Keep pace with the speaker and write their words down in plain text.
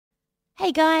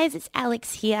Hey guys, it's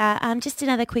Alex here. Just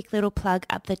another quick little plug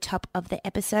up the top of the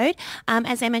episode.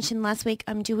 As I mentioned last week,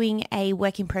 I'm doing a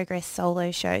work in progress solo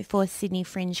show for Sydney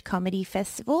Fringe Comedy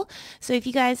Festival. So if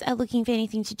you guys are looking for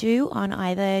anything to do on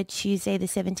either Tuesday the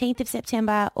 17th of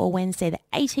September or Wednesday the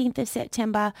 18th of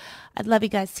September, I'd love you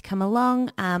guys to come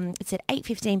along. It's at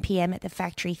 8:15 p.m. at the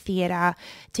Factory Theatre.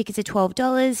 Tickets are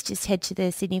 $12. Just head to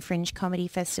the Sydney Fringe Comedy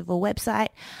Festival website.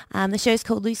 The show's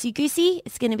called Loosey Goosey.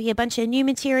 It's going to be a bunch of new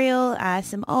material,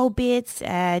 some old bits,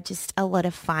 just a lot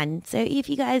of fun. So if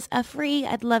you guys are free,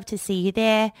 I'd love to see you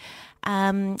there.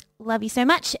 Love you so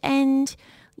much. And,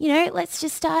 let's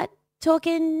just start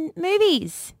talking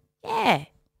movies. Yeah.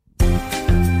 Do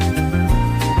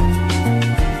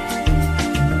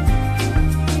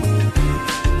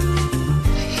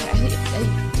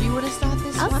you want to start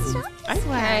this one? I'll start this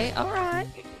one. Okay, all right.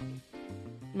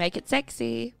 Make it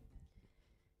sexy.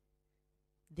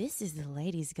 This is the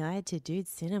Ladies' Guide to Dude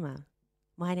Cinema.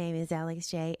 My name is Alex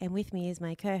J, and with me is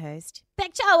my co-host,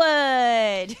 Beck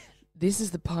Charwood. This is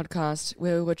the podcast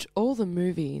where we watch all the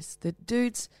movies that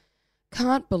dudes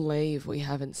can't believe we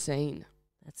haven't seen.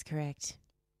 That's correct.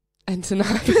 And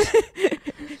tonight...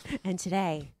 And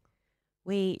today,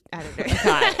 I don't know.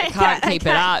 I can't keep it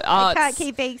up. I can't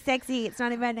keep being sexy. It's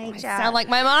not in my nature. I sound like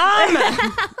my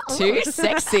mom. Too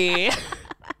sexy.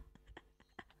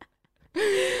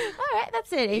 All right,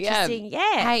 that's it. Interesting.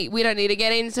 Yeah. Hey, we don't need to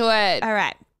get into it. All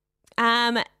right.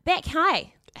 Beck,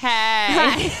 hi.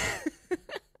 Hey. Hi.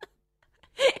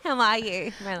 How are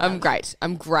you, my love? I'm great.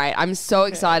 I'm so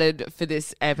excited for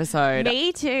this episode.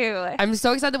 Me too. I'm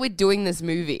so excited that we're doing this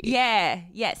movie. Yeah.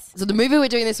 Yes. So the movie we're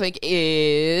doing this week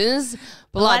is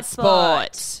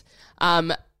Bloodsport.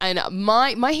 And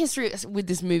my history with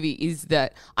this movie is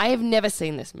that I have never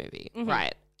seen this movie,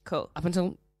 right? Cool. Up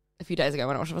until a few days ago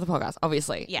when I watched it for the podcast,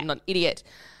 obviously. Yeah. I'm not an idiot.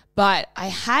 But I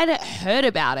had heard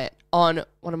about it on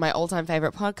one of my all-time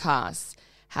favorite podcasts,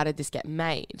 How Did This Get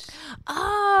Made?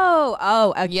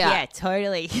 Yeah,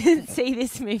 totally. See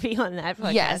this movie on that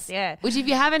podcast. Yes. Yeah. Which, if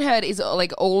you haven't heard, is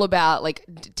like all about like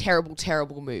terrible,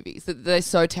 terrible movies. They're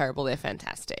so terrible, they're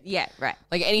fantastic. Yeah, right.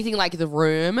 Like anything like The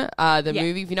Room,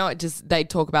 movie, if you know it, just they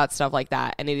talk about stuff like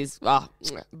that, and it is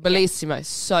bellissimo,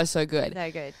 so good.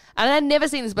 So good. And I'd never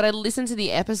seen this, but I listened to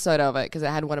the episode of it because it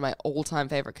had one of my all-time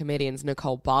favorite comedians,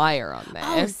 Nicole Byer, on there.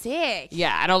 Oh, sick.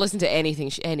 Yeah, and I'll listen to anything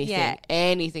she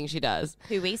does.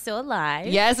 Who we saw live.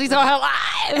 Yes, we saw her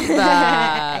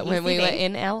live when we were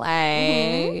in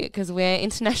LA because we're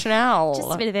international.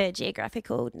 Just a bit of a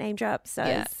geographical name drop, so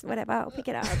it's whatever. I'll pick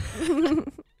it up.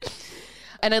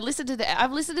 And I've listened to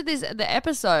the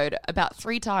episode about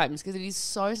 3 times because it is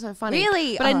so funny.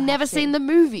 Really? But I'd never seen the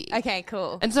movie. Okay,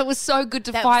 cool. And so it was so good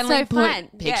to That was finally so put fun.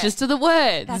 pictures to the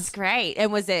words. That's great.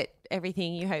 And was it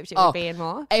everything you hoped it would be and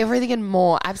more? Everything and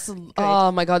more. Absolutely.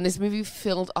 Oh my God, this movie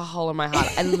filled a hole in my heart.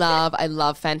 I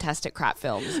love fantastic crap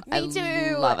films. Me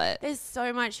too. Love it. There's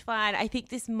so much fun. I think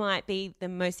this might be the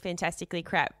most fantastically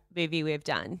crap movie we've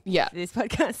done. Yeah. For this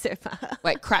podcast so far.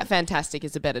 Wait, crap fantastic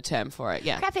is a better term for it.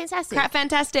 Yeah. Crap fantastic. Crap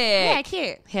fantastic. Yeah,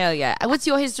 cute. Hell yeah. And what's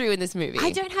your history with this movie?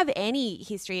 I don't have any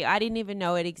history. I didn't even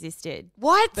know it existed.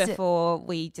 What? Before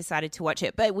we decided to watch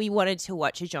it. But we wanted to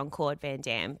watch a Jean-Claude Van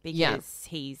Damme because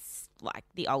he's like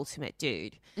the ultimate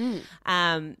dude.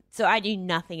 So I knew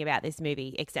nothing about this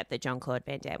movie except that Jean-Claude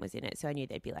Van Damme was in it. So I knew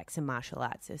there'd be like some martial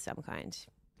arts of some kind.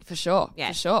 For sure. Yeah.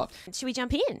 For sure. Should we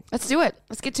jump in? Let's do it.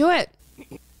 Let's get to it.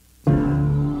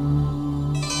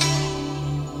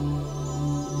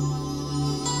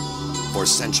 For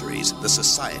centuries, the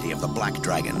Society of the Black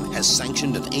Dragon has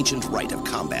sanctioned an ancient rite of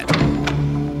combat,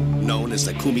 known as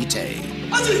the Kumite,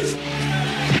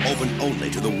 open only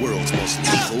to the world's most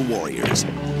lethal warriors.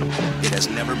 It has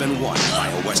never been won by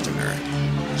a Westerner.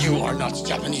 You are not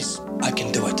Japanese. I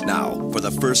can do it. Now, for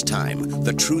the first time,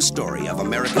 the true story of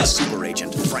America's super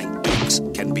agent, Frank Dukes,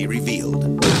 can be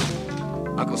revealed.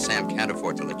 Uncle Sam can't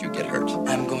afford to let you get hurt.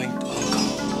 I'm going to Hong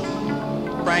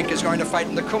Kong. Frank is going to fight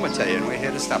in the Kumite, and we're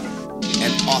here to stop him.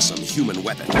 An awesome human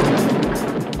weapon It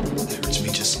hurts me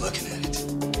just looking at it.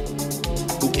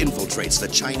 who infiltrates the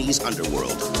Chinese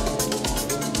underworld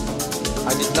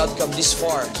I did not come this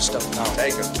far to stop now.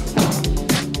 Take him.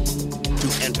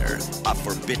 to enter a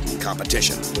forbidden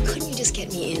competition. Couldn't you just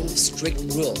get me in? Strict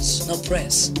rules, no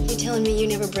press. You telling me you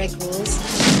never break rules?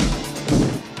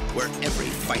 Where every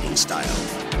fighting style,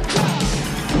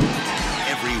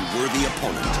 every worthy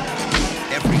opponent,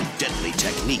 every deadly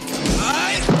technique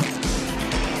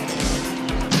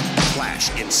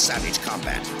clash in savage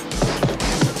combat.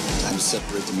 Time to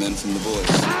separate the men from the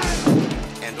boys.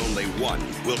 And only one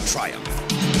will triumph.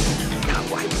 Now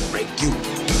I break you.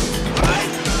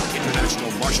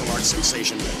 International martial arts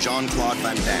sensation Jean-Claude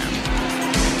Van Damme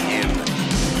in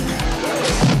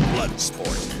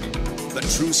Bloodsport, the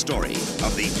true story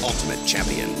of the ultimate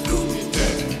champion.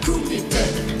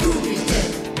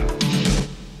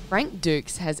 Frank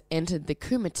Dukes has entered the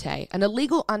Kumite, an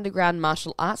illegal underground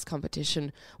martial arts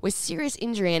competition where serious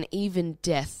injury and even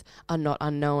death are not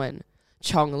unknown.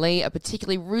 Chong Li, a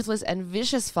particularly ruthless and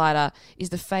vicious fighter, is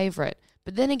the favourite,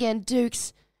 but then again,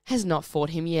 Dukes has not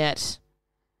fought him yet.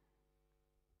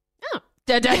 Oh.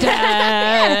 Da-da-da!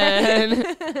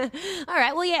 All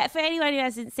right. Well, yeah, for anyone who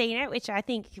hasn't seen it, which I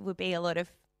think would be a lot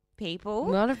of people.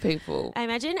 A lot of people. I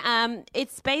imagine.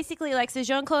 It's basically like, so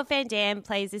Jean-Claude Van Damme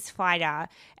plays this fighter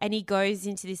and he goes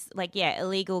into this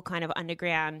illegal kind of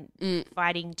underground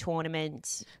fighting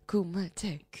tournament.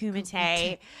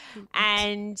 Kumite.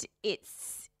 And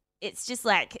it's just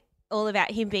like all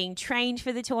about him being trained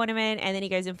for the tournament, and then he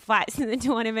goes and fights in the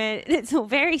tournament. It's all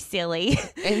very silly.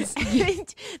 And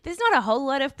there's not a whole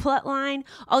lot of plot line.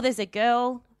 Oh, there's a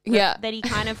girl that he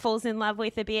kind of falls in love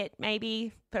with a bit,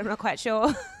 maybe, but I'm not quite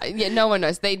sure. Yeah, no one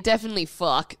knows. They definitely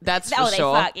fuck. That's for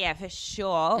sure. They fuck. Yeah, for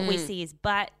sure. We see his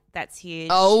butt. That's huge.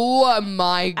 Oh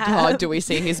my God, do we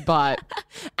see his butt?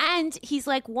 And he's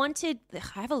like wanted. I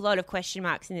have a lot of question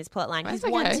marks in this plotline. He's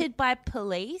wanted by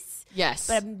police. Yes.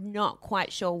 But I'm not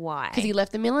quite sure why. Because he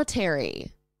left the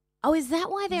military. Oh, is that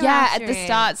why they're at the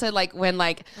start. So like when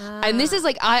and this is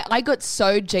like, I got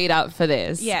so G'd up for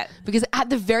this. Yeah. Because at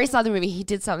the very start of the movie, he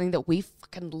did something that we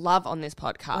fucking love on this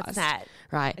podcast. What's that?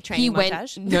 Right. A training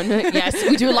montage? No, yes,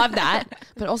 we do love that.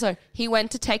 But also, he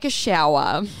went to take a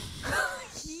shower.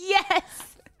 Yes.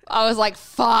 I was like,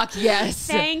 fuck, yes.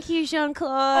 Thank you, Jean-Claude.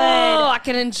 Oh, I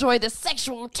can enjoy the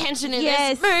sexual tension in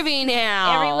this movie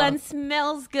now. Everyone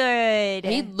smells good.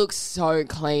 He looks so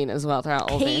clean as well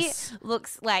throughout all this. He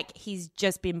looks like he's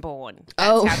just been born.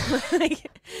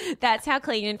 That's how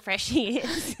clean and fresh he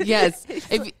is. Yes.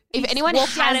 If anyone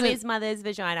walked out of his mother's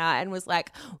vagina and was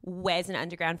like, where's an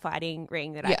underground fighting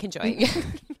ring that I can join?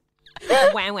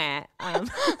 Wah, wah.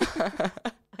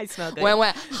 I smell good. Wah,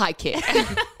 wah. High kick.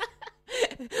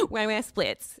 When we're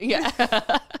splits. Yeah.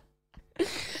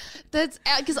 That's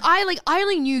because I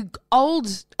only knew old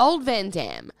Van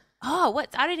Damme. Oh, what?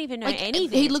 I don't even know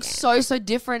anything. He looks so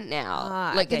different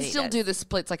now. He can still do the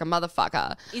splits like a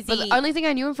motherfucker. The only thing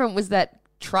I knew him from was that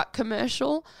truck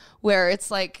commercial where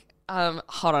it's like,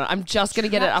 hold on, I'm just gonna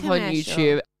get it up on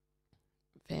YouTube.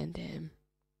 Van Damme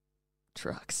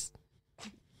trucks.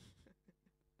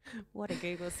 What a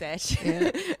Google search.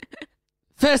 Yeah.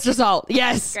 First result.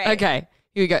 Yes. Great. Okay.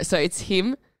 Here we go. So it's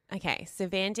him. Okay. So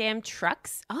Van Damme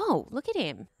trucks. Oh, look at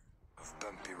him. Of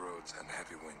bumpy roads and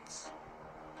heavy winds.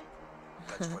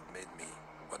 That's what made me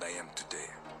what I am today.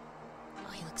 Oh,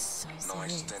 he looks so serious. Now I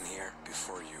stand here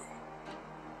before you.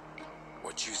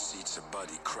 What you see is a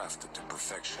body crafted to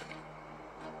perfection.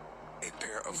 A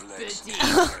pair of legs.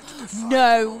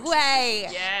 No way.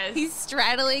 Yes. He's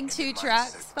straddling two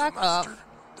trucks. Fuck off.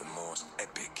 The most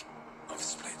epic of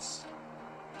splits.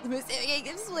 The most epic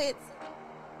of splits.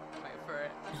 Wait for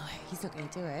it. No, he's not going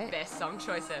to do it. Best song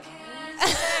choice ever.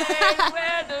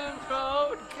 Where the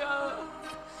road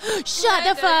goes. Shut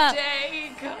the fuck.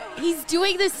 Day goes. He's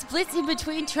doing the splits in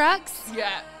between trucks.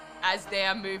 Yeah, as they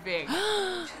are moving.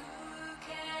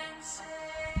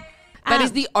 That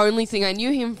is the only thing I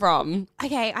knew him from.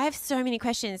 Okay, I have so many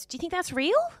questions. Do you think that's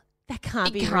real? That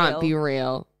can't be real. It can't be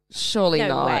real. Surely no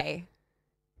not. way.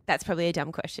 That's probably a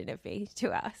dumb question of me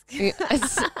to ask.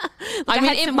 I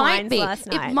mean, it might be.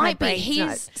 It might be.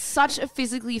 He's such a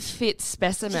physically fit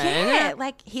specimen. Yeah,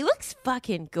 like he looks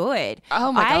fucking good.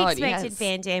 Oh my God, I expected yes.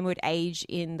 Van Damme would age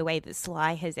in the way that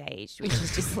Sly has aged, which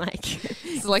is just like...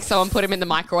 It's like someone put him in the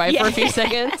microwave for a few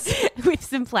seconds. With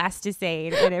some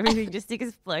plasticine and everything just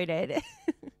exploded.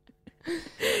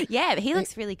 Yeah, but he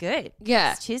looks really good.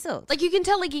 Yeah. He's chiseled. Like you can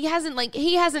tell he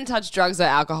hasn't touched drugs or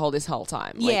alcohol this whole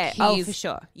time. Yeah, like, he's for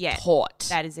sure. Yeah. taut.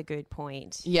 That is a good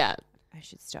point. Yeah. I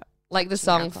should stop. Like the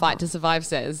song alcohol. Fight to Survive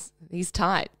says, he's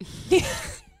tight.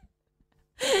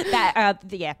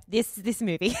 This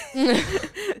movie,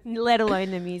 let alone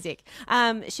the music.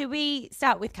 Should we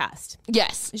start with cast?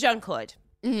 Yes. Jean-Claude.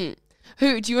 Mm.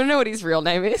 Who, do you want to know what his real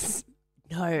name is?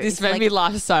 No. This made me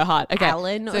laugh so hard. Okay.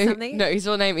 Alan or something? No, his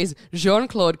real name is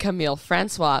Jean-Claude Camille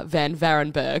Francois Van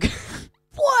Varenberg.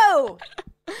 Whoa!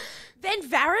 Van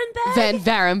Varenberg? Van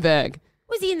Varenberg.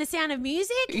 Was he in The Sound of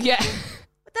Music? Yeah.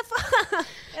 What the fuck?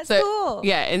 That's cool.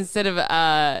 Yeah, instead of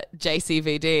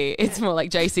JCVD, it's more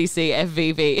like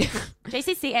JCCFVV.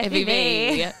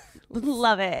 JCCFVV.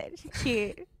 Love it.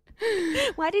 Cute.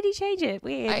 Why did he change it?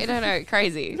 Weird. I don't know.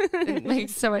 Crazy. It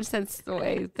makes so much sense the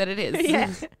way that it is.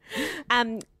 Yeah.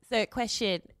 So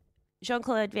question,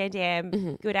 Jean-Claude Van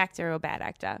Damme, good actor or bad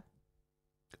actor?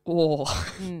 Oh.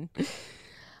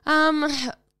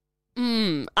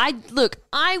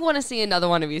 I want to see another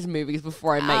one of his movies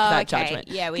before I make that judgment.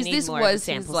 Yeah, we 'Cause need this more was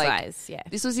sample his, size. Yeah.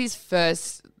 This was his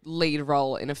first lead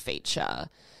role in a feature.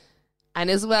 And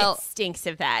as well, It stinks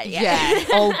of that. yeah,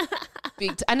 oh,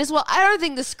 and as well, I don't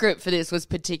think the script for this was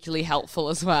particularly helpful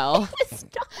as well. It's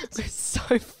not. It was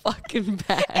so fucking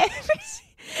bad.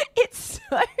 It's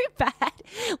so bad.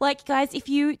 Like, guys, if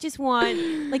you just want,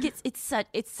 like,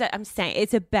 I'm saying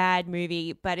it's a bad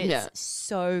movie, but it's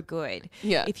so good.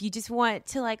 Yeah. If you just want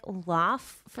to like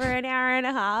laugh for an hour and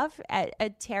a half at a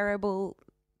terrible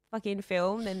fucking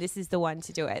film, then this is the one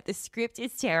to do it. The script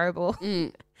is terrible.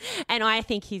 And I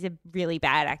think he's a really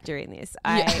bad actor in this.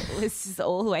 I was just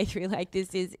all the way through like,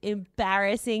 this is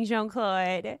embarrassing,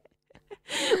 Jean-Claude.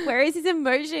 Where is his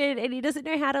emotion? And he doesn't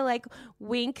know how to like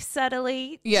wink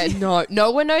subtly. Yeah,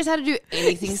 no one knows how to do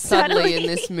anything subtly in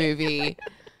this movie.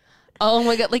 Oh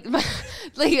my god, like the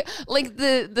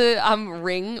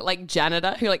ring like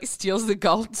janitor who like steals the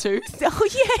gold tooth. Oh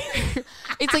yeah.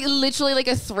 It's like literally like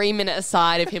a 3-minute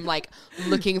aside of him like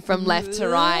looking from left to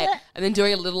right and then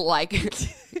doing a little like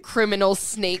criminal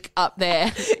sneak up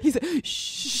there. He's like,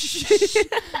 shh.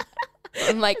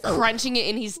 And like crunching it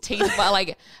in his teeth by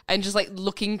like and just like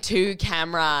looking to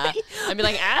camera and be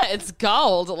like, it's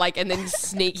gold, like, and then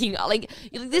sneaking like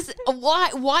this.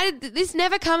 Why did this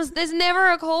never comes? There's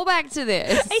never a callback to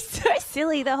this. It's so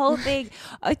silly, the whole thing.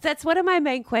 That's one of my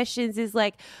main questions is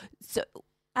like, so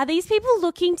are these people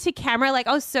looking to camera? Like,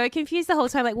 I was so confused the whole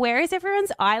time. Like, where is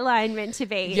everyone's eye line meant to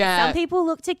be? Yeah. Some people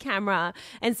look to camera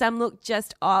and some look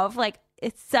just off. Like,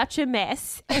 it's such a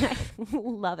mess. And I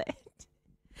love it.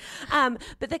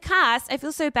 But the cast, I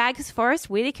feel so bad because Forrest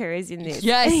Whitaker is in this.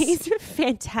 Yes. He's a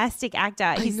fantastic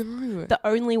actor. He's I know. the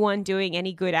only one doing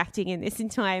any good acting in this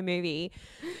entire movie.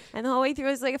 And the whole way through,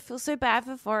 I was like, I feel so bad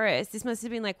for Forrest. This must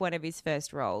have been like one of his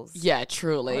first roles. Yeah, Or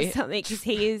truly. something, because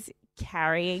he is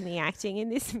carrying the acting in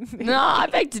this movie. No, I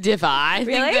beg to differ. I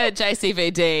Really? think that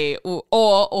JCVD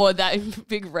or that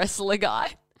big wrestler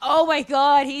guy. Oh my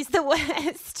God, he's the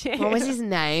worst. What was his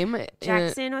name?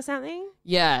 Jackson or something?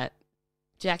 Yeah.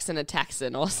 Jackson a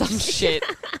Taxon or some shit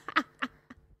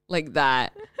like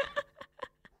that.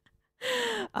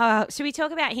 Should we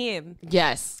talk about him?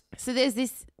 Yes. So there's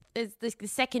the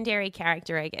secondary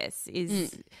character, I guess,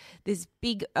 is this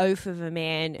big oaf of a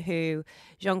man who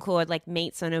Jean-Claude like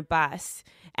meets on a bus,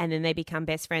 and then they become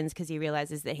best friends because he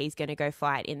realizes that he's going to go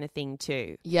fight in the thing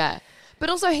too. Yeah.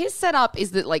 But also his setup is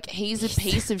that like he's a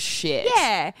piece of shit.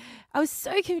 Yeah. I was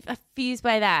so confused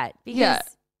by that because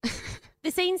the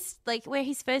scenes like where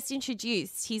he's first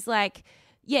introduced, he's like,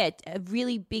 a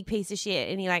really big piece of shit,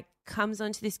 and he like comes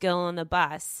onto this girl on the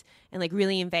bus and like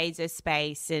really invades her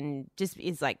space and just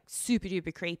is like super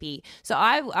duper creepy. So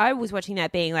I was watching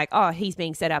that being like, oh, he's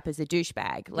being set up as a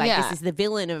douchebag. Like this is the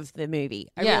villain of the movie.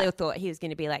 I really thought he was going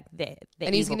to be like the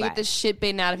and he's going going to to get the shit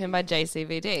beaten out of him by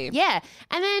JCVD. Yeah.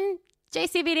 And then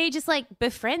JCVD just like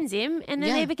befriends him and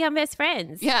then they become best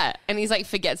friends. Yeah. And he's like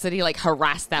forgets that he like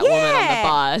harassed that woman on the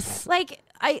bus.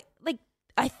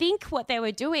 I think what they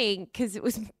were doing, because it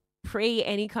was pre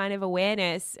any kind of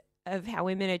awareness of how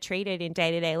women are treated in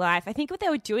day-to-day life, I think what they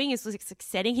were doing is like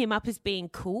setting him up as being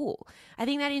cool. I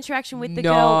think that interaction with the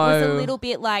girl was a little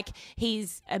bit like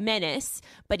he's a menace,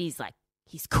 but he's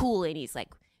cool and he's like,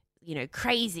 you know,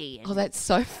 crazy. And Oh, that's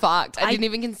so fucked. I didn't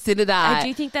even consider that. I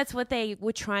do think that's what they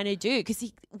were trying to do, because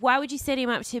why would you set him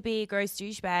up to be a gross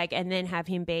douchebag and then have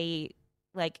him be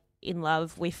like in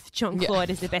love with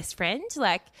Jean-Claude as the best friend?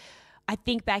 Like, I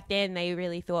think back then they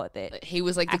really thought that he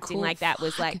was like the acting cool like that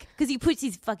was like, because he puts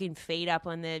his fucking feet up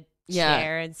on the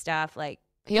chair and stuff. Like,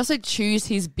 he also chews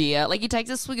his beer. Like, he takes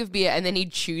a swig of beer and then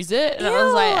he'd chews it. And I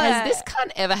was like, has this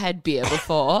cunt ever had beer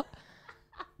before?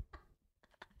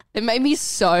 It made me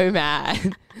so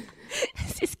mad.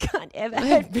 this cunt ever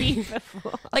had beer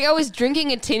before. Like, I was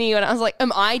drinking a tinny and I was like,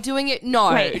 am I doing it?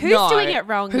 No. Wait, who's no. doing it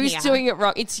wrong Who's here? doing it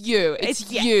wrong? It's you. It's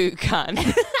you,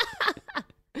 cunt.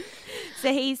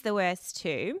 So he's the worst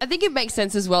too. I think it makes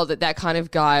sense as well that kind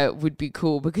of guy would be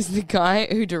cool, because the guy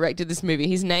who directed this movie,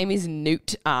 his name is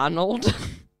Newt Arnold.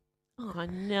 Oh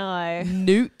no.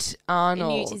 Newt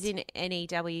Arnold. Newt is in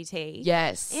N-E-W-T.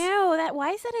 Yes. Ew, why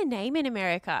is that a name in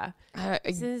America?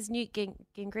 This is Newt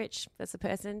Gingrich. That's the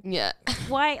person. Yeah.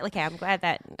 Why? Okay, I'm glad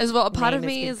that As well, a part of name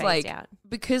has me been is phased like, out.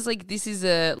 because like this is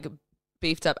a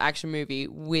beefed up action movie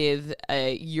with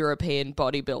a European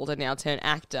bodybuilder now turned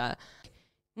actor.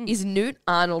 Is Newt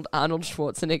Arnold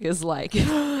Schwarzenegger's like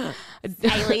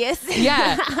alias?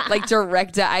 Yeah, like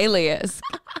director alias.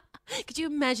 Could you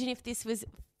imagine if this was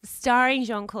starring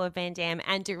Jean-Claude Van Damme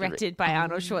and directed by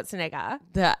Arnold Schwarzenegger.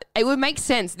 It would make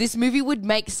sense. This movie would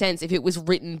make sense if it was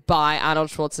written by Arnold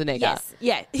Schwarzenegger. Yes,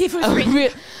 yeah. If it was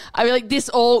written. I mean, like this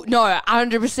all, no,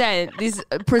 100%. This,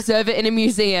 preserve it in a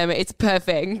museum. It's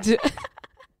perfect.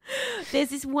 There's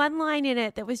this one line in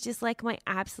it that was just like my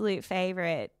absolute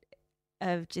favorite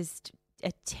of just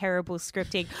a terrible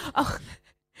scripting. Oh,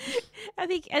 I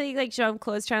think like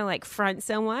Jean-Claude's trying to like front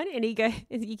someone,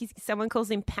 and someone calls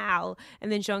him pal,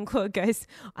 and then Jean-Claude goes,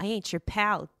 "I ain't your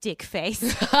pal, dick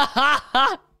face."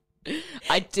 I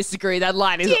disagree. That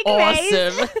line is Dick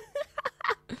awesome.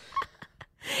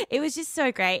 It was just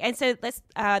so great. And so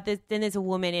then there's a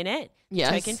woman in it,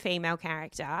 Yes. token female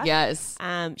character. Yes.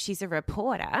 She's a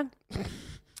reporter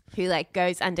who like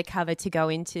goes undercover to go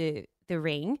into the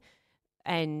ring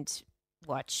and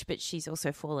watch, but she's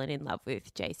also fallen in love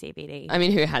with JCVD. I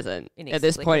mean, who hasn't at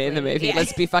this point in the movie? Yeah.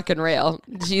 Let's be fucking real.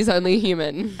 She's only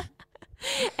human.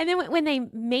 And then when they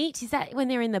meet, is that when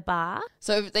they're in the bar?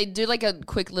 So they do like a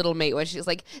quick little meet where she's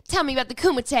like, "Tell me about the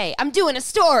Kumite. I'm doing a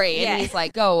story." And Yeah. he's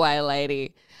like, "Go away,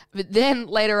 lady." But then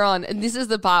later on, and this is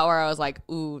the part where I was like,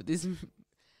 "Ooh,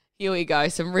 here we go.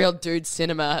 Some real dude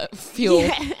cinema fuel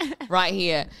right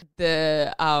here."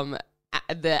 The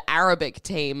Arabic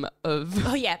team of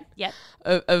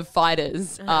of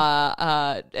fighters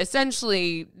are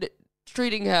essentially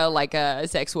treating her like a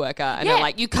sex worker, and they're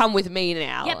like, "You come with me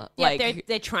now." Yep. Like,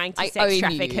 They're trying to I sex own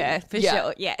traffic you. her for Yeah.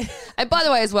 sure. Yeah. And by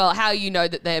the way, as well, how you know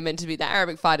that they're meant to be the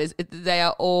Arabic fighters, they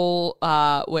are all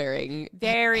wearing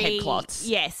Very headcloths.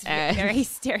 Yes. And- Very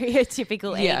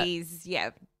stereotypical Yeah. 80s.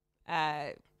 Yeah.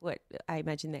 What I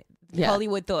imagine that Yeah.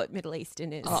 Hollywood thought Middle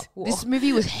Easterners wore. This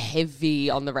movie was heavy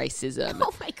on the racism.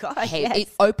 Oh my God. Yes. It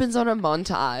opens on a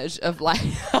montage of like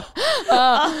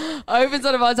opens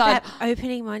on a montage. That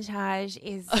opening montage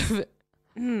is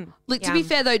Look, to be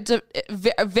fair though,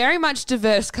 very much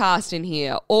diverse cast in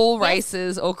here, all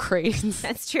races, all creeds.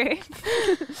 that's true.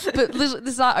 But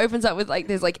this opens up with like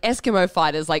there's like Eskimo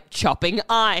fighters like chopping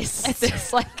ice.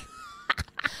 There's like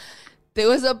there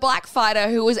was a black fighter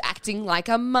who was acting like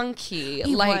a monkey.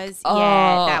 He like, was, oh.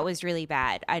 yeah, that was really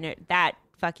bad. I know that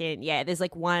fucking, yeah, there's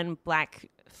like one black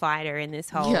fighter in this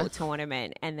whole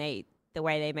tournament, and the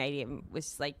way they made him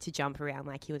was like to jump around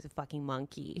like he was a fucking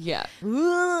monkey. Yeah.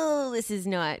 Ooh, this is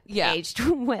not aged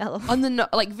well. On the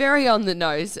like very on the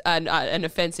nose and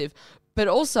offensive. But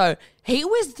also, he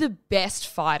was the best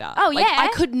fighter. Oh, Like, yeah. I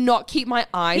could not keep my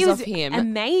eyes He was off him.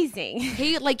 amazing.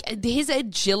 He like his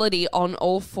agility on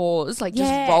all fours, like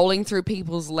just rolling through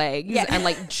people's legs and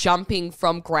like jumping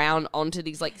from ground onto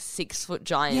these like 6 foot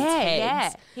giants' heads.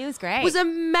 Yeah, he was great. Was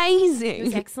amazing. He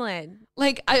was excellent.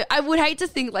 Like I would hate to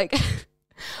think like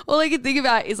all I could think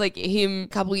about is like him a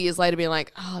couple of years later being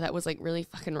like, "Oh, that was like really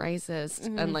fucking racist,"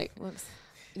 and like, Whoops.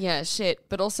 yeah, shit.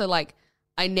 But also like,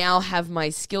 I now have my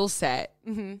skill set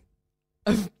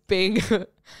of being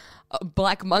a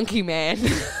black monkey man.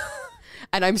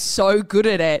 And I'm so good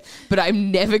at it, but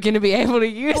I'm never going to be able to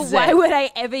use it. Why would I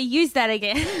ever use that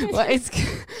again? Well, it's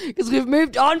because we've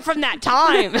moved on from that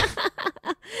time.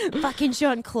 Fucking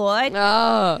Jean-Claude.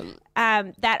 Oh.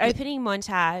 That opening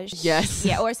montage. Yes.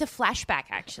 Yeah, or it's a flashback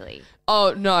actually.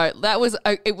 Oh no, that was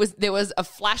there was a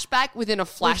flashback within a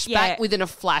flashback within a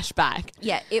flashback.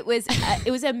 Yeah, it was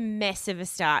a mess of a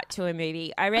start to a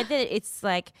movie. I read that it's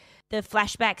like the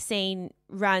flashback scene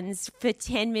runs for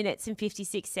 10 minutes and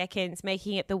 56 seconds,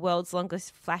 making it the world's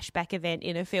longest flashback event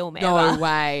in a film ever. No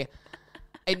way.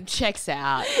 It checks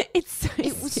out. It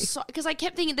was So because I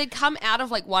kept thinking they'd come out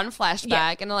of like one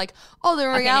flashback and they're like, "Oh, the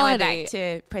And then reality." they went back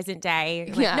to present day.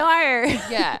 I'm Yeah. Like, no.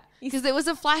 Yeah, because there was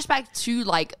a flashback to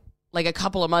like a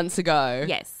couple of months ago.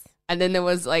 Yes. And then there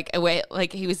was like a way,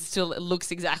 like he was still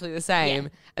looks exactly the same. Yeah.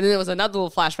 And then there was another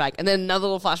little flashback, and then another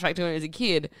little flashback to when he was a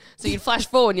kid. So you'd flash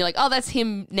forward, and you're like, "Oh, that's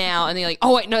him now." And then you're like,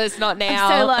 "Oh wait, no, that's not now."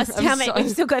 I'm so lost. I'm How many? so- We've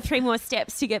still got 3 more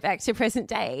steps to get back to present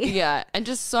day. Yeah, and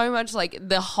just so much like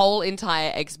the whole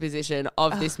entire exposition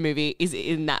of this movie is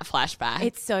in that flashback.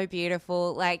 It's so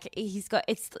beautiful. Like he's got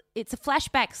it's a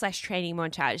flashback / training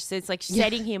montage. So it's like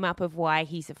setting him up of why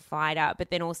he's a fighter, but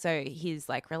then also his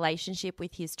like relationship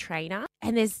with his trainer.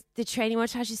 And there's the training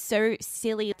montage is so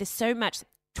silly. There's so much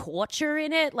torture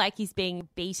in it. Like he's being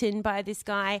beaten by this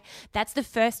guy. That's the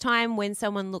first time when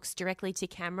someone looks directly to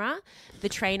camera. The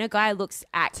trainer guy looks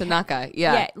at Tanaka,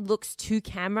 yeah. looks to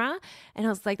camera. And I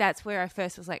was like, that's where I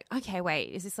first was like, okay, wait,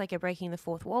 is this like a breaking the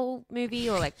fourth wall movie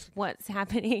or like what's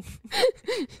happening?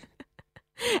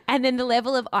 And then the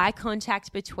level of eye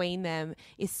contact between them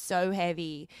is so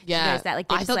heavy. Yeah, You know, is that, like,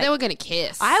 they're I just, thought like- they were gonna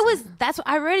kiss. That's what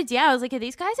I wrote it down. I was like, are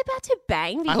these guys about to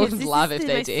bang? Because would this love is if the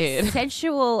they most did.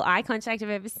 sensual eye contact I've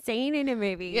ever seen in a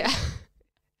movie. Yeah.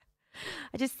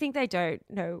 I just think they don't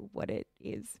know what it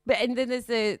is. But and then there's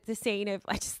the scene of,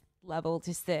 I just love all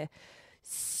just the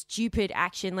stupid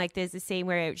action. Like there's a scene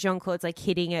where Jean-Claude's like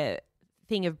hitting a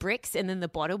thing of bricks and then the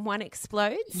bottom one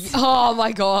explodes. Oh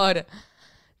my God.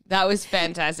 That was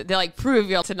fantastic. They're like, prove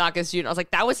you're Tanaka's student. I was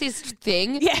like, that was his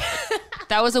thing? Yeah.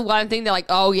 That was the one thing. They're like,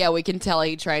 oh yeah, we can tell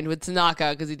he trained with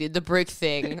Tanaka because he did the brick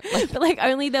thing. Like, But like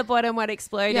only the bottom one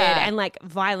exploded Yeah. and like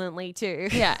violently too.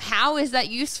 yeah, how is that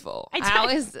useful? How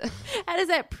does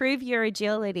that prove your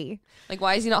agility? Like,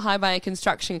 why is he not hired by a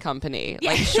construction company?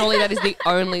 Like, surely that is the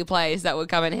only place that would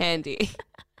come in handy.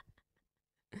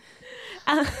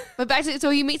 But back to, so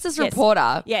he meets this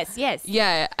reporter. Yes.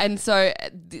 Yeah, and so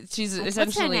she's essentially.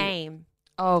 What's her name?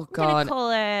 Oh I'm gonna God,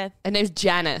 call her. her name's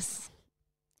Janice.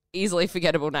 Easily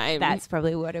forgettable name. That's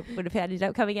probably what it would have ended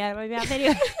up coming out of my mouth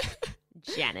anyway.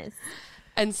 Janice.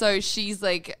 And so she's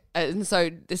like, and so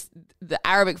the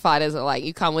Arabic fighters are like,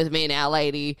 you come with me now,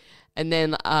 lady. And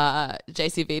then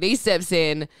JCVD steps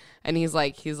in and he's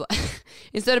like,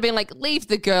 instead of being like, leave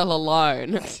the girl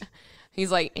alone, he's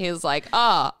like,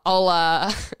 I'll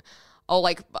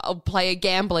play a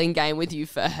gambling game with you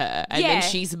for her and then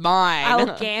she's mine.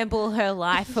 I'll gamble her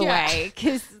life Yeah. away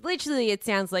because literally it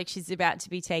sounds like she's about to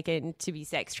be taken to be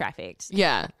sex trafficked.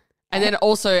 Yeah. And then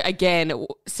also, again,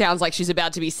 sounds like she's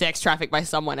about to be sex trafficked by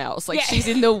someone else. Like, Yeah. she's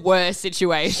in the worst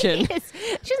situation. Yes.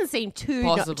 She doesn't seem too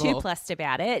plussed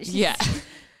about it. Yeah.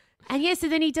 And so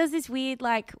then he does this weird,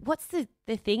 like, what's the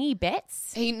thing he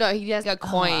bets? He has a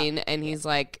coin and he's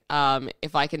like,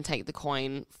 if I can take the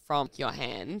coin from your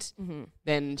hand,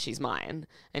 then she's mine.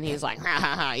 And he's like, ha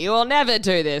ha ha, you will never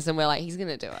do this. And we're like, he's going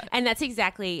to do it. And that's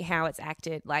exactly how it's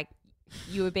acted. Like,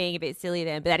 you were being a bit silly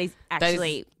then, but that is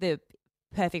actually the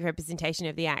perfect representation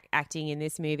of the acting in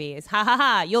this movie is, ha ha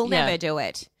ha, you'll never do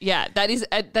it. Yeah,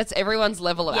 that's everyone's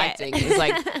level of acting. It's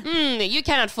like, you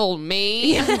cannot fool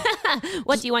me.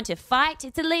 What, do you want to fight?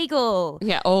 It's illegal.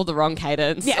 Yeah, all the wrong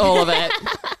cadence, all of it.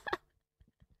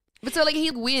 But so like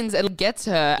he wins and gets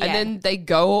her and then they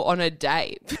go on a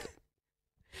date.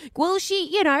 Well,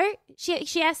 she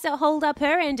has to hold up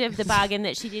her end of the bargain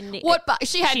that she didn't.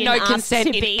 She had she no didn't ask consent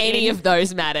to in be any in. of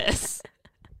those matters.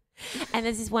 And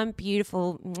there's this one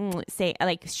beautiful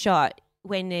shot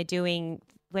when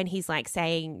he's like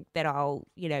saying that I'll,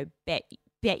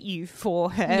 bet you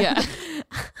for her. Yeah.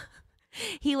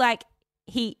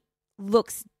 he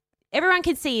looks, everyone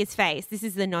can see his face. This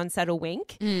is the non-subtle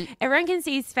wink. Everyone can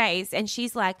see his face and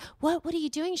she's like, what are you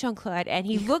doing, Jean-Claude? And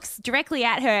he looks directly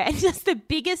at her and just the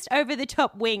biggest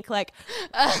over-the-top wink, like,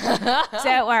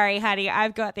 don't worry, honey,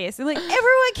 I've got this. And like,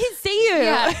 everyone can see you.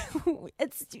 Yeah.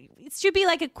 It should be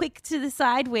like a quick to the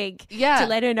side wink Yeah. to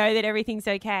let her know that everything's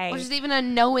okay. Or just even a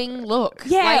knowing look.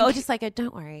 Yeah, or just like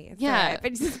don't worry. It's Yeah. all right.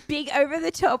 But it's this big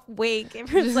over-the-top wink.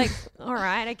 Everyone's like, all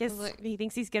right, I guess he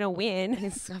thinks he's going to win.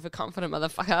 He's a confident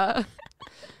motherfucker.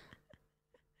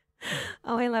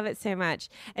 Oh, I love it so much.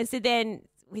 And so then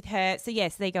with her, so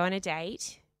they go on a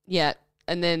date. Yeah.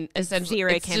 And then essentially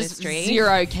Zero it's just chemistry.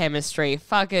 zero chemistry.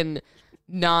 Fucking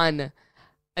none.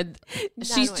 And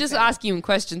she's just asking him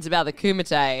questions about the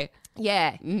Kumite.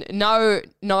 Yeah. No.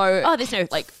 Oh, there's no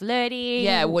like flirting.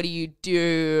 Yeah, what do you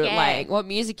do? Yeah. Like, what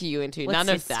music are you into? What's None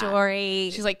your of that. story?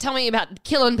 She's like, tell me about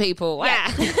killing people.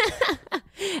 Yeah. Ah.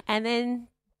 And then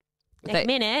next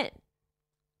minute,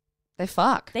 They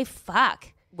fuck. they fuck.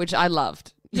 Which I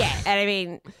loved. Yeah. And I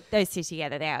mean, those two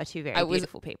together, they are two very was-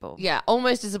 beautiful people. Yeah,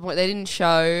 almost disappointed. They didn't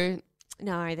show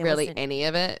No, there really wasn't, any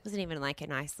of it. wasn't even like a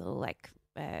nice little like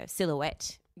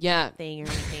silhouette Yeah. thing or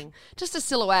anything. Just a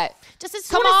silhouette. Just a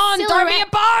Come sort of on, throw me a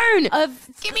bone. of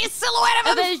Give me a silhouette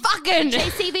of a a fucking.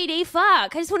 JCVD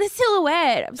fuck. I just want a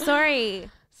silhouette. I'm sorry.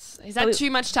 Is that too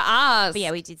much to ask? But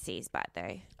yeah, we did see his butt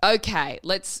though. Okay,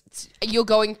 you're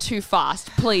going too fast.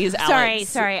 Please, Alex.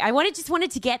 Sorry. I just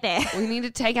wanted to get there. We need to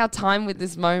take our time with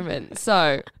this moment.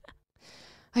 So,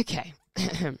 okay.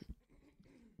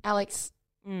 Alex,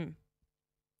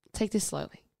 take this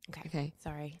slowly. Okay.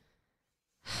 Sorry.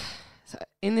 So,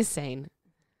 in this scene,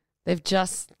 they've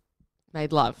just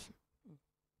made love,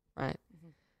 right?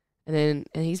 And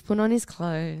he's put on his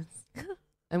clothes.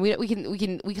 And we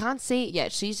can't see it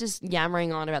yet. She's just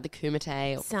yammering on about the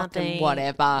Kumite or fucking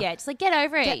whatever. Yeah, just like get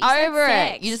over it. Get You just had over it.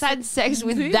 sex. You just had sex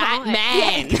with Move that on.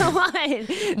 man. Yeah, come on.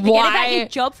 Forget Why- about your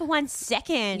job for 1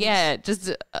 second. Yeah,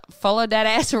 just follow that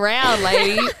ass around,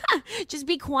 lady. Just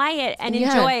be quiet and Yeah.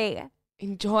 enjoy.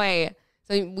 Enjoy.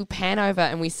 So we pan over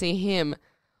and we see him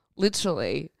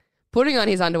literally putting on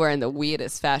his underwear in the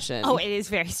weirdest fashion. Oh, it is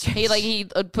very strange. He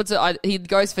puts it on, he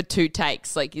goes for 2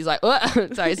 takes. Like he's like, oh,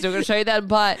 sorry, still gonna show you that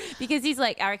butt. Because he's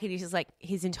like, I reckon he's just like,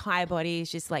 his entire body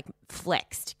is just like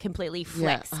flexed, completely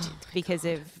flexed because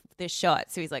of the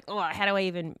shot. So he's like, oh, how do I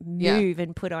even move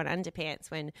and put on underpants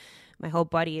when my whole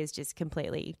body is just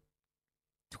completely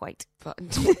twite?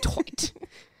 Twite.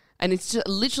 And it's just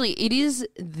literally, it is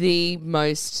the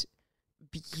most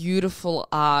beautiful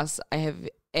ass I have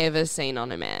ever seen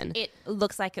on a man. It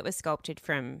looks like it was sculpted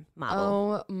from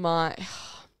marble. Oh my.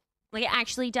 Like it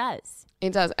actually does.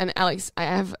 It does. And Alex, I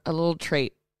have a little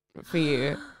treat for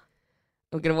you.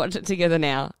 We're going to watch it together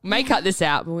now. May cut this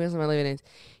out, but where's my living is?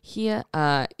 Here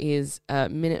is a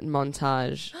minute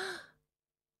montage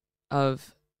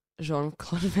of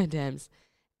Jean-Claude Van Damme's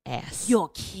ass. You're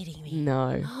kidding me.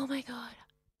 No. Oh my God.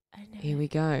 Here we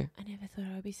go. I never thought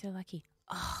I would be so lucky.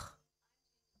 Oh.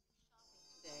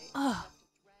 Oh.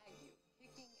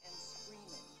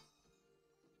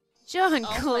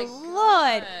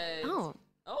 Jean-Claude. Oh.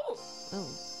 Oh.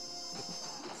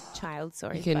 Child,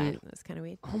 sorry. You can- but that's kind of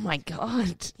weird. Oh my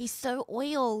God. He's so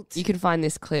oiled. You can find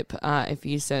this clip if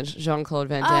you search Jean-Claude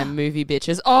Van Damme movie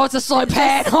bitches. Oh, it's a slow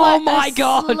pan. Oh my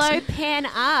God. Slow pan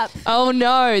up. Oh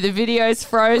no, the video's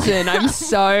frozen. I'm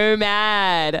so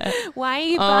mad. Why are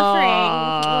you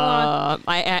buffering?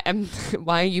 I am.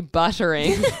 Why are you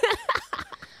buttering?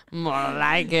 More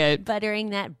like it. Buttering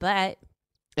that butt.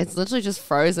 It's literally just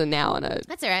frozen now on it.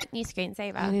 That's all right. New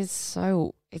screensaver. It is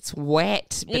so. It's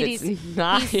wet, but It it's is.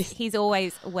 nice. He's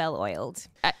always well oiled.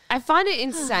 I find it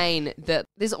insane that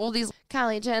there's all these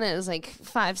Kylie Jenner's like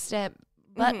 5-step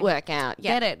butt workout.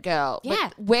 Yeah. Get it, girl. But Yeah.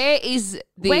 where's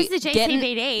the getting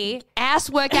JCVD? ass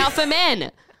workout for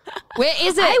men? Where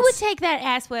is it? I would take that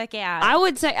ass workout. I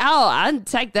would say, I'd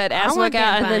take that ass want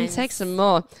workout them and then buns. take some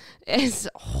more. It's,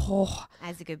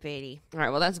 As a good booty. All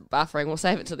right, well, that's buffering. We'll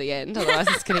save it to the end. Otherwise,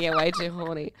 it's going to get way too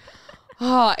horny.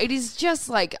 Oh, it is just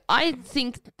like, I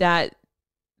think that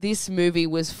this movie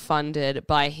was funded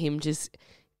by him just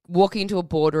walking into a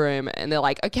boardroom and they're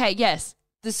like, okay, yes,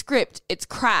 the script, it's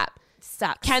crap.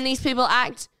 Sucks. Can these people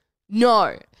act?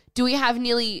 No. Do we have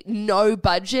nearly no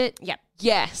budget? Yep.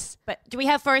 Yes. But do we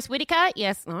have Forrest Whitaker?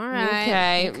 Yes. All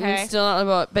right. Okay. Still not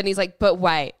about, but he's like, but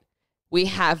wait, we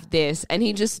have this. And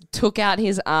he just took out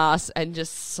his ass and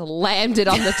just slammed it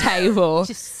on the table.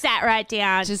 Just sat right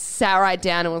down. Just sat right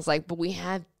down and was like, but we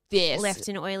have this. Left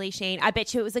an oily sheen. I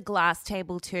bet you it was a glass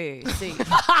table too. So, do you know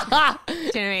what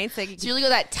I mean? So It's really got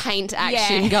that taint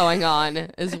action going on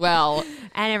as well.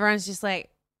 and everyone's just like,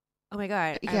 oh my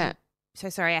God. Yeah. So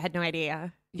sorry, I had no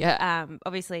idea. Yeah.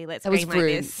 Obviously, let's That was greenlight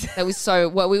rude. this. That was so,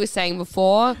 what we were saying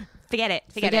before. Forget it.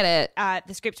 Forget it.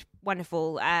 The script,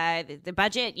 wonderful. The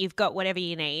budget, you've got whatever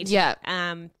you need. Yeah. But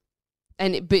Um,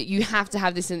 you have to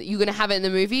have this you're going to have it in the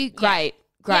movie? Great.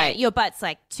 Great. yeah, your butt's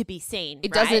like to be seen.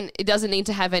 It right? doesn't need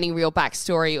to have any real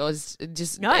backstory or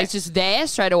just No. it's just there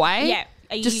straight away. Yeah.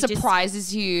 You Just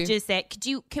surprises you. Just that.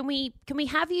 Can we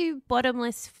have you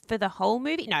bottomless for the whole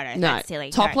movie? No, No. that's silly.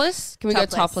 No. Topless? Can we go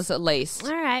Topless. topless at least? All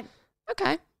right.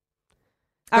 Okay.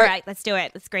 All Great. right, let's do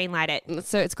it. Let's greenlight it.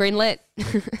 So it's green lit.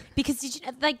 Because did you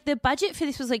like the budget for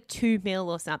this was like 2 mil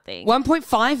or something?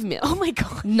 1.5 mil. Oh my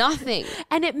God. Nothing.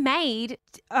 And it made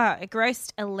it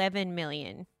grossed 11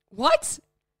 million. What?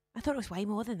 I thought it was way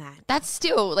more than that. That's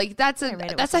still like that's I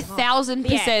read it that's was a way more.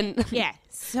 1,000% Yeah,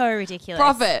 so ridiculous.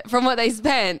 profit from what they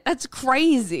spent. That's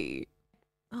crazy.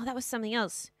 Oh, that was something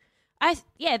else.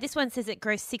 This one says it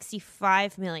grossed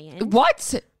 65 million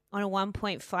What? on a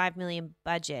 1.5 million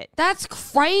budget. That's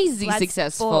crazy Bloodsport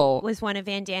successful. was one of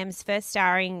Van Damme's first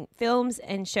starring films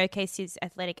and showcased his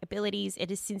athletic abilities. It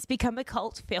has since become a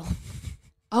cult film.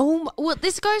 Oh, well,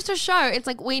 this goes to show it's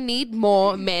like we need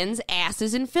more men's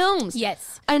asses in films.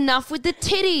 Yes. Enough with the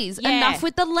titties. Yeah. Enough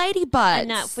with the lady butts.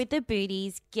 Enough with the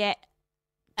booties. Get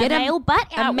a male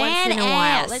butt out man once in a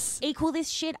while. ass. Let's equal this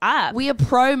shit up. We are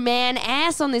pro man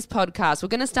ass on this podcast. We're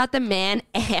going to start the man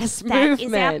ass That is our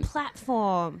movement.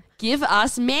 platform. Give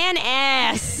us man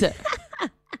ass.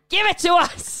 Give it to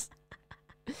us.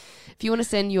 If you want to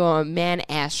send your man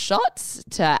ass shots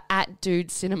to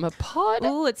 @DudeCinemaPod.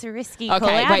 Oh, it's a risky Okay, call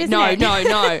out, wait, isn't no, it?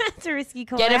 no. It's a risky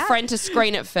call Get out. a friend to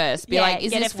screen it first. Be Yeah, like,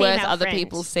 is get a this worth female other friend.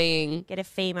 people seeing? Get a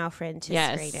female friend to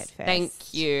Yes, screen it first.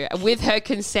 thank you. With her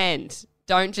consent.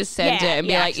 Don't just send Yeah, it and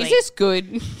be yeah, like, actually. is this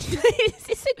good? Is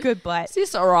this a good butt? Is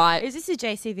this all right? Is this a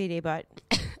JCVD butt?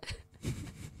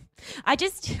 I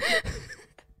just...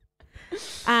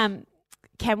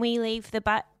 can we leave the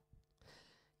butt?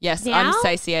 Yes, Now? I'm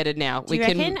satiated now. Do you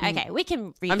reckon? Okay, we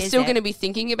can revisit. I'm still going to be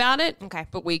thinking about it, Okay.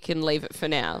 but we can leave it for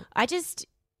now. I just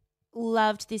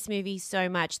loved this movie so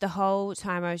much. The whole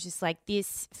time I was just like,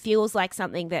 this feels like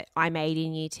something that I made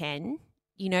in year 10.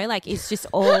 you know, like it's just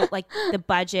all like the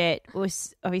budget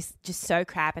was obviously just so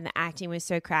crap and the acting was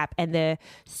so crap and the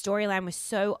storyline was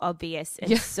so obvious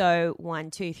and so 1,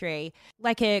 2, 3.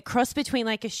 Like a cross between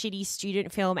like a shitty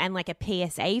student film and like a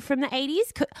PSA from the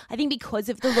 80s. I think because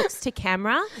of the looks to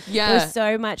camera, there was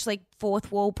so much like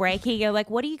fourth wall breaking. You're like,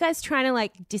 what are you guys trying to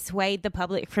like dissuade the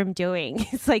public from doing?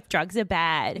 It's like drugs are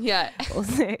bad. Yeah.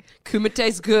 Also,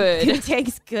 Kumate's good.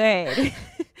 Kumate's good.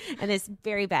 And there's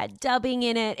very bad dubbing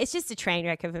in it. It's just a train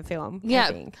wreck of a film. Yeah.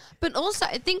 I think. But also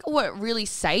I think what really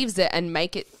saves it and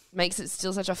makes it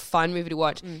still such a fun movie to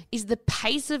watch is the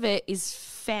pace of it is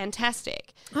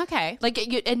fantastic. Okay. Like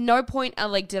at no point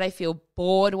did I feel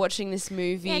bored watching this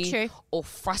movie Yeah, true. or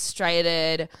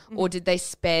frustrated or did they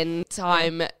spend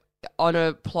time on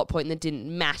a plot point that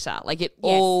didn't matter. Like it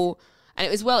all, and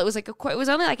it was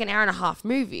only like an hour and a half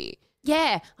movie.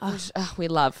 Yeah. Which, we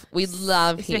love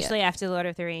Especially here. after Lord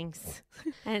of the Rings.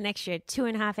 And an extra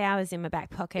 2.5 hours in my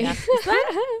back pocket.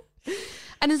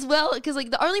 And as well, because like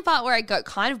the only part where I got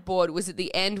kind of bored was at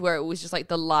the end where it was just like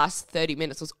the last 30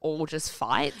 minutes was all just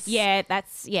fights. Yeah,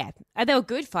 they were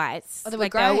good fights. Oh, they were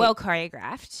They were great. well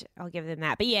choreographed. I'll give them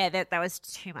that. But yeah, that was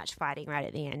too much fighting right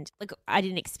at the end. Like I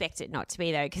didn't expect it not to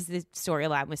be though because the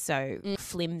storyline was so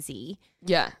flimsy.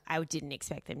 Yeah. I didn't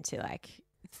expect them to like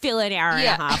fill an hour and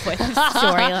a half worth of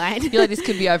storyline. I feel like this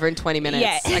could be over in 20 minutes.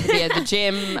 Yeah. I could be at the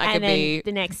gym. I could be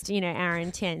the next, hour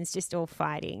and 10 is just all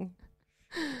fighting.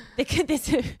 There's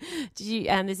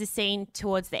a scene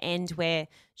towards the end where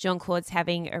Jean-Claude's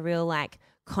having a real like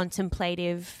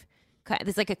contemplative.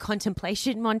 There's like a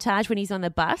contemplation montage when he's on the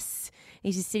bus.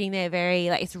 He's just sitting there, very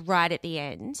like it's right at the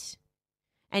end,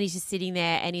 and he's just sitting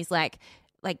there, and he's like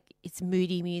it's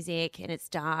moody music and it's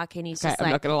dark, and he's just I'm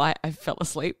like. not gonna lie, I fell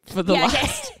asleep for the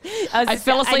last. I I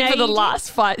fell asleep for the last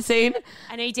fight scene.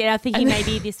 I know you did. I was thinking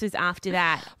maybe this was after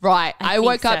that. Right. I think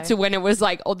woke up so. to when it was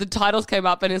like, the titles came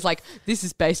up and it's like, this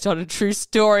is based on a true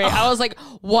story. I was like,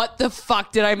 what the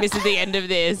fuck did I miss at the end of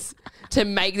this to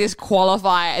make this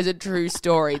qualify as a true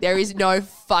story? There is no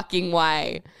fucking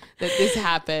way that this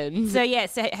happened. So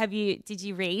did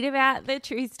you read about the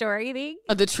true story thing?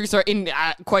 The true story in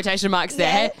quotation marks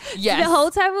there. Yes. So the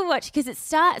whole time we watch, because it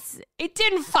starts. It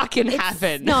didn't fucking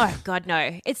happen. No, God,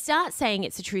 no. It starts saying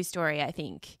it's a true story, I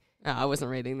think. No, I wasn't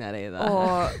reading that either.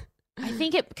 Or I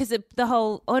think it, because the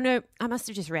whole, oh no, I must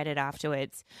have just read it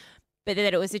afterwards, but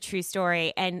that it was a true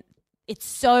story. And it's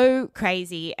so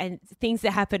crazy and things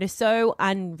that happen are so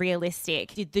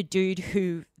unrealistic. Did the dude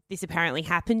who this apparently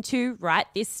happened to write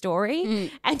this story?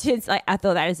 And it's like, I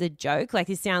thought that as a joke. Like,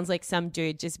 it sounds like some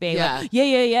dude just being like,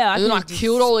 yeah. And then I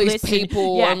killed all these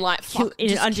people and like fuck, in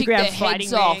an just underground kicked their fighting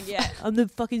heads off. ring. Yeah, I'm the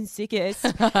fucking sickest.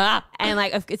 And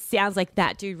like, it sounds like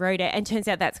that dude wrote it. And turns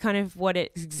out that's kind of what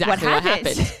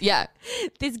happened. Yeah.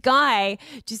 This guy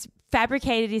just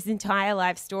fabricated his entire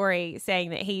life story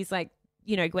saying that he's like,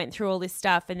 went through all this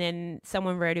stuff and then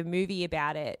someone wrote a movie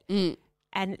about it.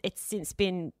 And it's since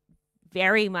been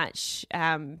very much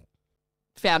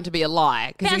found to be a lie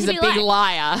because Found he's to a be a big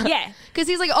liar. Yeah. Because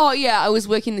he's like, oh yeah, I was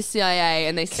working the CIA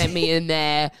and they sent me in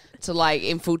there to like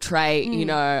infiltrate,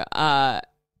 the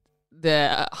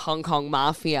Hong Kong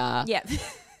mafia. Yeah.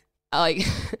 Like,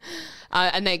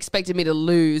 and they expected me to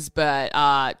lose, but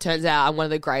turns out I'm one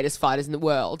of the greatest fighters in the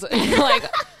world. Like,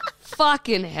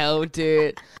 fucking hell,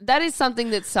 dude. That is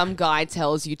something that some guy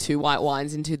tells you 2 white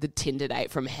wines into the Tinder date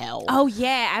from hell. Oh,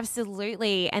 yeah,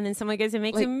 absolutely. And then someone goes and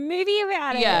makes a movie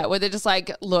about it. Yeah, where they're just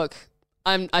like, look,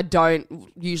 I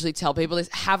don't usually tell people this.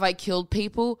 Have I killed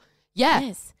people? Yeah.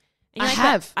 Yes. I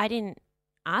have. I didn't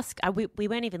ask. We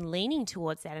weren't even leaning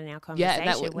towards that in our conversation.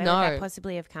 Where would that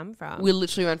possibly have come from? We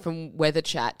literally went from weather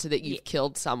chat to that you've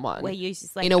killed someone. Where you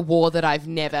just like in a war that I've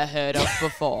never heard of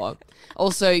before.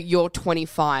 Also, you're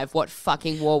 25. What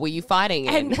fucking war were you fighting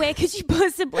in? And how could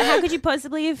you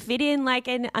possibly have fit in like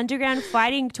an underground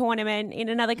fighting tournament in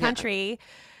another country?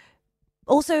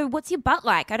 Also, what's your butt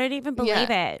like? I don't even believe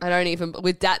it. I don't even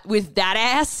with that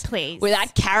ass, please, with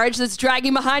that carriage that's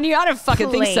dragging behind you. I don't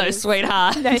fucking think so,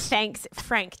 sweetheart. No thanks,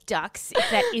 Frank Dux,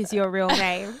 if that is your real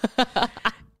name.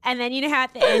 And then you know how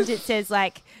at the end it says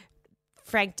like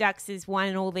Frank Dux has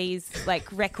won all these like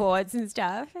records and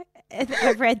stuff.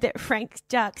 I've read that Frank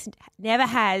Dux never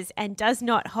has and does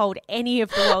not hold any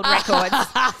of the world records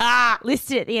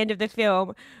listed at the end of the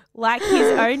film. Like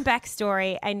his own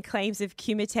backstory and claims of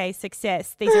Kumate's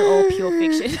success, these are all pure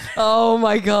fiction. Oh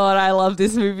my God, I love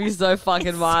this movie so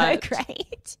fucking much. So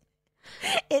great.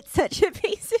 It's such a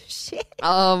piece of shit.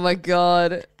 Oh my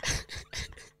God.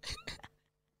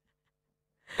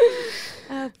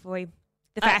 Oh boy.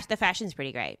 The fashion's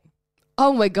pretty great.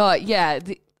 Oh my God, yeah.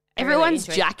 Everyone's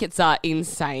into it. jackets are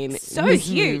insane. So in this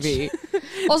huge. movie.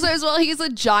 Also, as well, he's a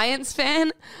Giants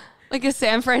fan, like a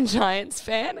San Fran Giants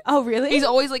fan. Oh, really? He's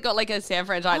always like got like a San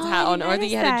Fran Giants hat I on, or I think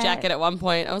he had a noticed that. jacket at one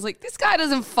point. I was like, this guy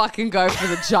doesn't fucking go for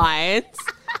the Giants.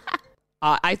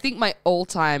 I think my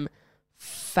all-time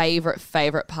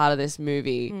favorite part of this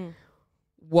movie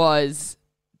was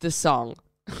the song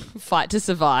 "Fight to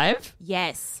Survive."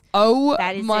 Yes. Oh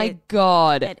That is my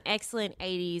god! An excellent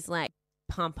 80s like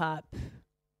pump up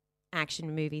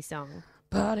action movie song.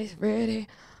 Body's ready,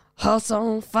 heart's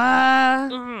on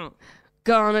fire.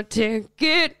 Gonna take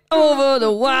it over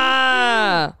the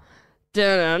wire.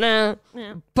 Da-da-da.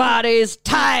 Yeah. Body's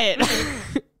tight.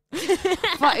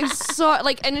 But it's so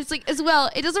like, and it's like as well,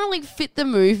 it doesn't really fit the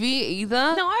movie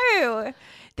either. No.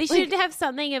 They should Like- have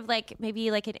something of like maybe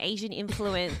like an Asian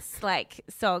influence like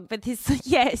song, but this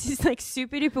it's just like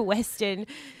super duper Western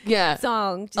Yeah.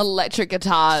 song just Electric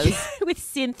guitars. with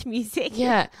synth music.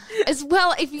 Yeah. As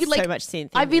well, if you like, so much synth. in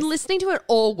I've been this. listening to it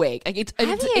all week. Like it's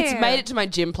Have you? made it to my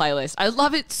gym playlist. I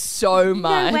love it so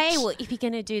much. No way. Well, if you're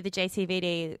gonna do the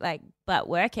JCVD like butt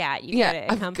workout, you Yeah,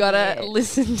 gotta I've gotta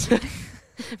listen to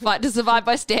Fight to Survive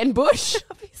by Stan Bush.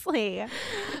 obviously.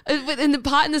 But in the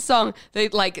part in the song, they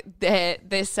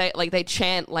say like they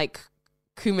chant like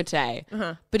Kumite.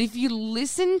 But if you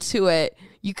listen to it,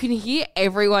 you can hear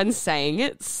everyone saying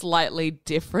it slightly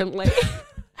differently.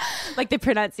 Like the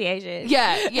pronunciation.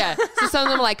 Yeah. So some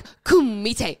of them are like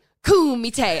Kumite,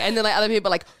 Kumite, and then like other people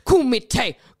are like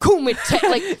Kumite, Kumite,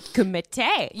 like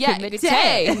Kumite. yeah,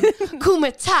 Kumite.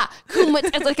 Kumita,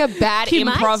 Kumita. It's like a bad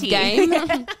improv Kumite.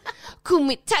 game.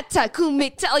 Kumitata,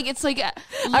 kumita, like it's like a,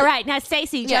 All right, now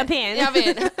Stacey, jump in. Jump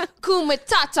in.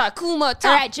 Kumitata, kumata.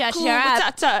 All right, Josh, you're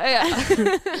up.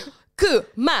 Yeah.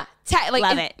 Kumata. Like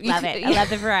Love it. I love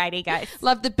the variety, guys.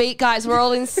 Love the beat, guys. We're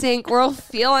all in sync. We're all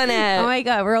feeling it. Oh my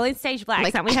god, we're all in stage black.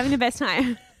 Like- Aren't we having the best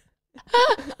time?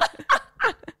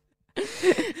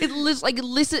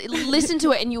 Listen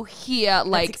to it and you'll hear That's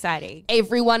like exciting.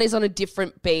 everyone is on a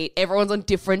different beat. Everyone's on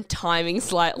different timing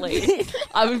slightly.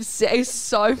 I would say it's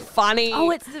so funny.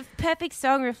 Oh, it's the perfect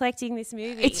song reflecting this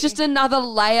movie. It's just another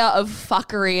layer of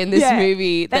fuckery in this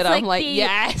movie that I'm like,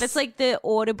 yes. That's like the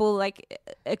audible like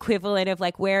equivalent of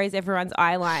like, where is everyone's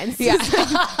eye lines? Yeah.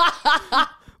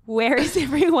 Where is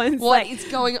everyone's What like, is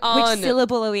going on? which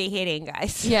syllable are we hitting,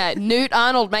 guys? Yeah, Newt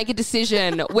Arnold, make a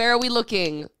decision. Where are we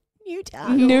looking?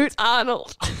 Newt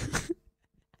Arnold.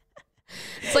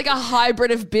 It's like a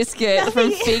hybrid of biscuit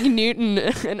from Fig Newton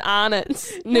and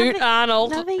Arnott's. Newt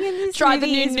Arnold. Nothing in this Try the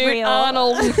movie new is Newt real.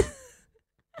 Arnold.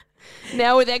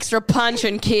 Now with extra punch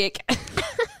and kick.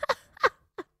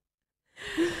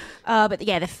 But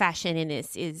yeah, the fashion in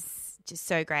this is just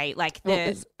so great. Like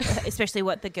especially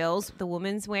what the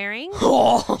woman's wearing.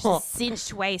 Oh,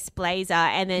 Cinched waist blazer,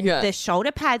 and then Yeah. the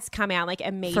shoulder pads come out like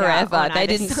a meter forever. on They either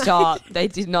didn't side. stop. They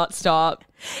did not stop.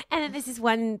 And then there's this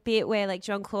one bit where like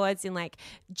John Claude's in like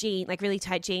like really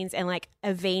tight jeans and like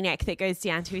a V-neck that goes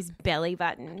down to his belly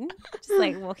button, just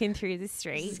like walking through the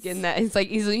streets. He's getting that. It's like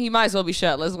he might as well be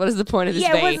shirtless. What is the point of this?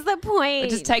 Yeah, V? what's the point?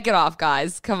 Just take it off,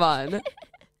 guys. Come on.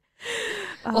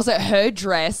 Also, her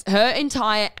dress, her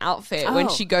entire outfit when Oh.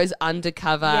 she goes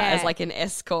undercover Yeah. as like an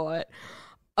escort.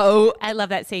 Oh, I love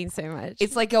that scene so much.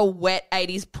 it's like a wet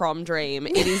 80s prom dream.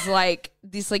 It is like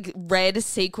this like red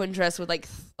sequin dress with like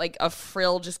a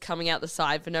frill just coming out the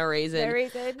side for no reason. No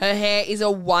reason. Her hair is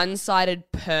a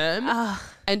one-sided perm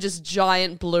and just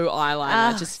giant blue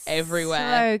eyeliner just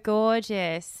everywhere. So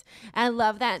gorgeous. I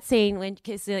love that scene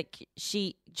because like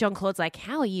John Claude's like,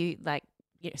 how are you like,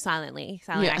 silently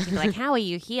acting like, how are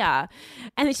you here?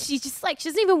 And then she just like, she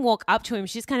doesn't even walk up to him.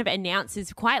 She just kind of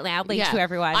announces quite loudly to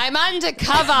everyone, I'm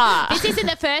undercover. this isn't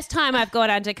the first time I've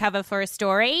gone undercover for a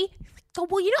story. Oh,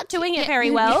 well, you're not doing it very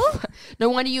well. No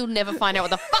wonder you'll never find out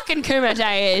what the fucking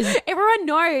kumite is. Everyone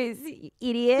knows, you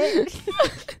idiot.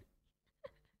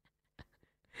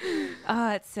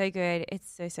 Oh, it's so good.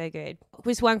 It's so good.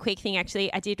 Was one quick thing,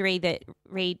 actually. I did read that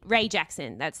Ray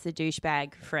Jackson, that's the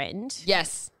douchebag friend,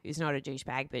 Yes. who's not a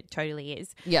douchebag, but totally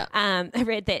is. Yeah. I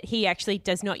read that he actually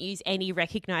does not use any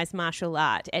recognized martial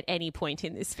art at any point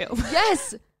in this film.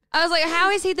 Yes. I was like,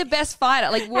 how is he the best fighter?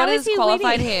 Like, what How has is he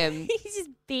qualified winning? him? He's just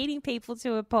beating people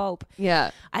to a pulp. Yeah.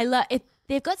 I love it.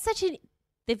 They've got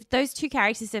those two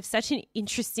characters have such an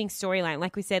interesting storyline.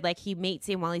 Like we said, like he meets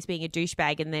him while he's being a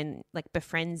douchebag and then like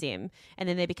befriends him and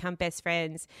then they become best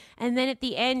friends. And then at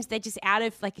the end, they're just out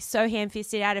of like so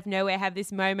ham-fisted out of nowhere have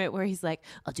this moment where he's like,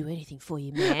 I'll do anything for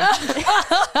you, man.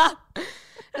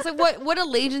 It's like, what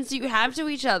allegiance do you have to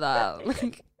each other?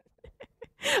 Like,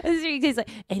 He's like,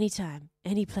 anytime,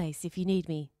 any place, if you need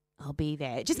me, I'll be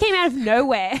there. It just came out of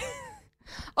nowhere.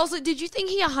 Also, did you think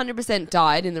he 100%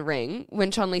 died in the ring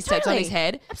when Chun-Li stepped on his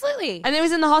head? Absolutely. And then he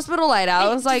was in the hospital later.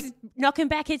 I was like, knocking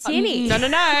back at Timmy. no.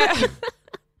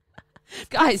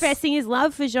 Guys. Confessing his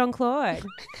love for Jean-Claude.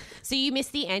 So you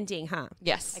missed the ending, huh?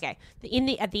 Yes. Okay.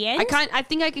 At the end? I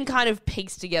think I can kind of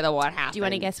piece together what happened. Do you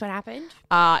want to guess what happened?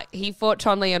 He fought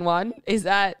Chun-Li and won. Is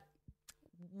that...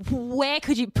 Where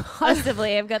could you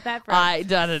possibly have got that from? I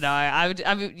don't know. I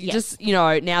just,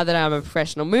 now that I'm a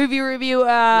professional movie reviewer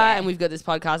and we've got this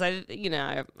podcast,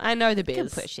 I know the biz. Can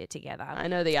put shit together. I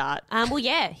know the art. Well,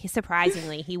 yeah.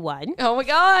 Surprisingly, he won. Oh my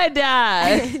God.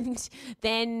 And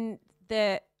then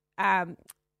the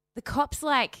cops,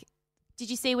 did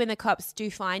you see when the cops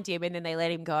do find him and then they let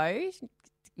him go?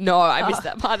 No, I missed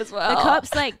that part as well. The cops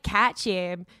catch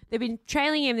him. They've been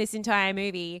trailing him this entire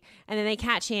movie, and then they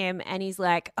catch him, and he's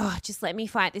like, "Oh, just let me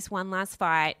fight this one last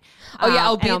fight." Oh yeah,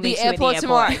 I'll be at the airport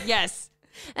tomorrow. Yes,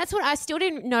 that's what I still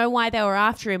didn't know why they were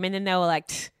after him, and then they were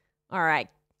like, "All right,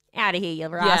 out of here, you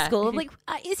rascal!" I'm like,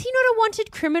 is he not a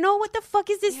wanted criminal? What the fuck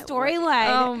is this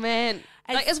storyline? Oh man,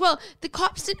 as well, the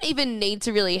cops didn't even need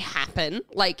to really happen.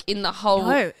 In the whole.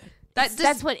 No.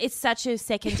 That's what it's such a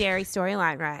secondary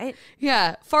storyline, right?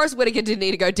 Yeah. Forrest Whitaker didn't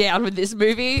need to go down with this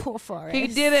movie. Poor Forrest. He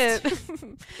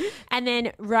didn't. And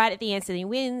then right at the end, so he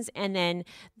wins, and then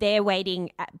they're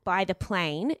waiting by the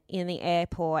plane in the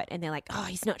airport, and they're like, "Oh,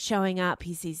 he's not showing up.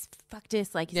 He's fucked us.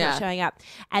 He's not showing up."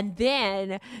 And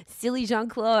then silly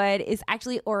Jean-Claude is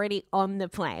actually already on the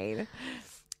plane.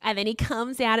 And then he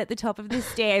comes out at the top of the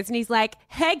stairs and he's like,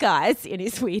 "Hey guys," in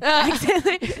his weird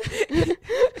accent.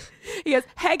 He goes,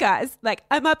 "Hey guys,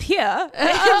 I'm up here."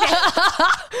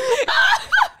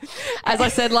 As I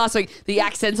said last week, the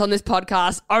accents on this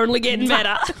podcast only getting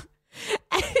better.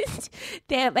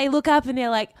 And they look up and they're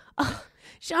like, "Oh,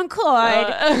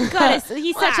 Jean-Claude, God,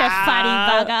 he's such a funny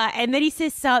bugger." And then he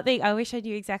says something, I wish I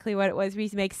knew exactly what it was, but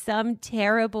he makes some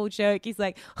terrible joke. He's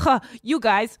like, "You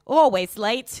guys always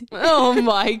late." Oh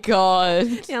my God.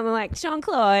 And I'm like,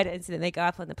 "Jean-Claude." And so then they go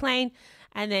up on the plane,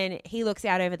 and then he looks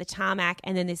out over the tarmac,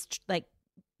 and then this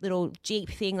little Jeep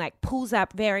thing pulls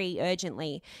up very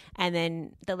urgently, and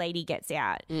then the lady gets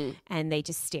out and they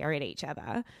just stare at each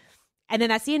other. And then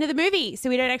that's the end of the movie. So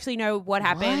we don't actually know what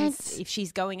happens, if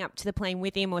she's going up to the plane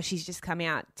with him or she's just come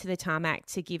out to the tarmac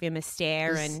to give him a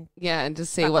stare and to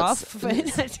see what's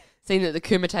seeing that the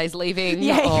Kumate's leaving.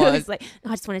 Yeah, he was like,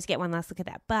 "I just wanted to get one last look at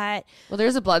that." But well, there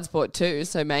is a Bloodsport too,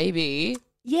 so maybe.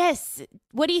 Yes.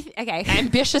 What do you okay.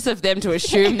 Ambitious of them to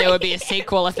assume there would be a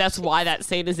sequel if that's why that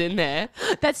scene is in there.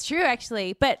 That's true,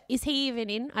 actually. But is he even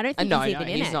in? I don't think he's even in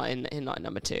it. No, he's not in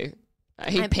number 2.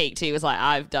 He peaked. He was like,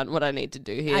 "I've done what I need to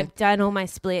do here. I've done all my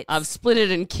splits. I've split it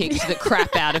and kicked the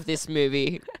crap out of this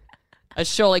movie. I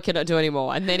surely cannot do any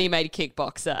more." And then he made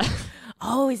Kickboxer.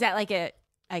 Oh, is that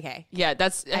okay? Yeah,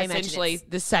 that's essentially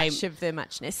the same. Much of the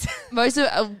muchness. Most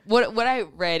of what I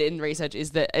read in research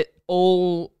is that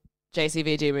all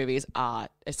JCVD movies are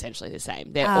essentially the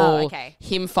same. They're all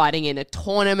him fighting in a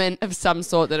tournament of some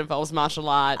sort that involves martial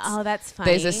arts. Oh, that's funny.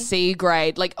 There's a C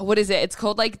grade. What is it? It's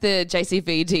called the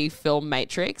JCVD film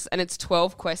Matrix, and it's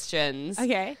 12 questions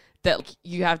that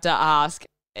you have to ask.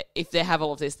 If they have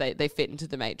all of this, they fit into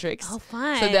the Matrix. Oh,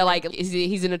 fine. So they're like,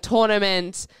 he's in a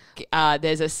tournament.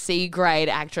 There's a C grade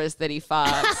actress that he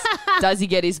fucks. Does he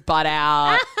get his butt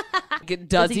out?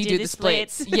 Does he do the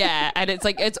splits? Yeah, and it's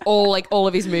it's all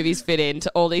of his movies fit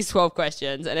into all these 12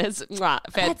 questions, and it's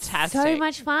fantastic. That's so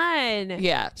much fun.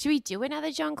 Yeah. Should we do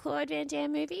another Jean-Claude Van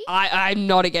Damme movie? I'm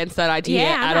not against that idea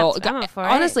at all. I'm up for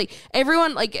Honestly,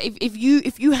 everyone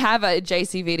if you have a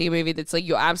JCVD movie that's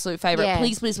your absolute favorite,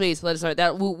 please let us know.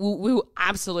 That we'll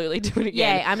absolutely do it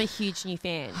again. Yeah, I'm a huge new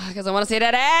fan because I want to see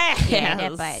that ass. Yeah,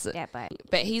 that bite.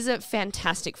 But he's a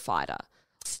fantastic fighter,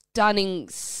 stunning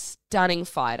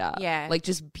fighter. Yeah,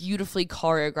 just beautifully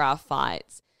choreographed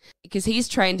fights. Because he's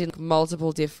trained in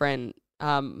multiple different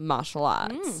martial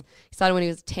arts. He started when he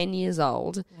was 10 years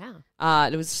old. Wow.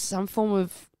 There was some form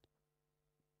of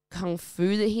kung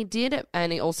fu that he did,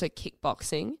 and he also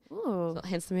kickboxing. Ooh. So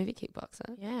hence the movie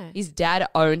Kickboxer. Yeah. His dad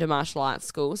owned a martial arts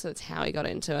school, so that's how he got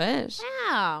into it.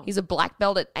 Wow. He's a black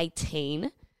belt at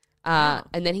 18.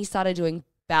 And then he started doing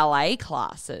ballet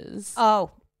classes.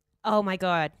 Oh my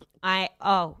God.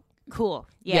 Cool.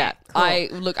 Yeah. Cool.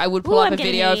 I would pull up a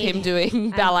video of him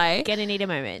doing ballet. I'm gonna need a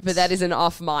moment. But that is an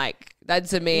off mic.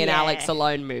 That's a me and Alex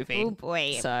alone movie. Oh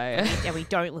boy. So yeah, we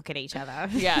don't look at each other.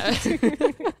 Yeah.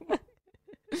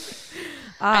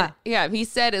 He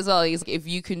said as well, if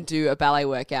you can do a ballet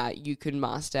workout, you can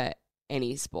master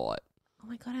any sport. Oh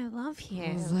my God, I love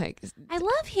him. I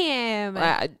love him.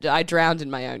 I drowned in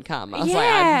my own cum. I was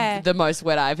I'm the most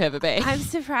wet I've ever been. I'm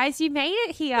surprised you made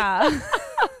it here.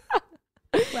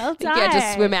 Well You done. get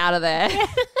to swim out of there.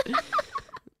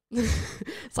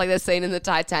 It's like that scene in the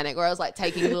Titanic where I was like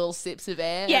taking little sips of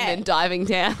air Yeah. and then diving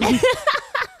down.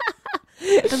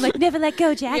 I'm like, never let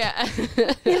go, Jack.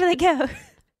 Yeah. Never let go.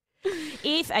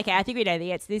 I think we know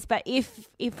the answer to this, but if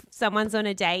someone's on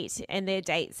a date and their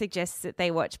date suggests that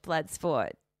they watch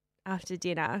Bloodsport after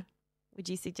dinner, would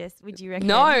you recommend?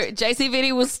 No,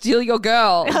 JCVD will steal your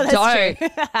girl. Oh, that's Don't.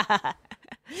 true.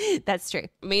 That's true.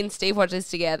 Me and Steve watched this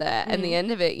together, and the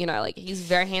end of it, like he's a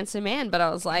very handsome man, but I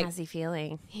was like, How's he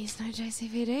feeling? he's no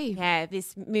JCVD. Yeah,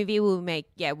 this movie will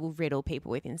riddle people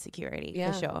with insecurity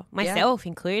Yeah. for sure. Myself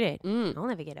included. Mm. I'll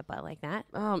never get a butt like that.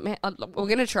 Oh man, we're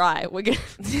gonna try.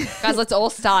 Guys, let's all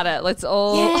start it. Let's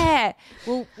all. Yeah.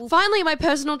 We'll Finally, my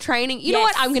personal training. You know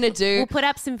what I'm gonna do? We'll put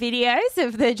up some videos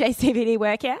of the JCVD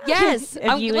workout. Yes,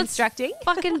 of you let's instructing.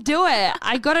 Fucking do it.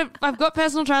 I've got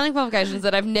personal training qualifications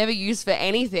that I've never used for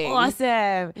anything.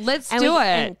 Awesome. Let's do it.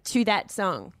 And to that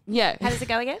song. Yeah. How does it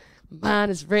go again? Mine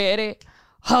is ready.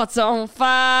 Heart's on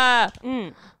fire.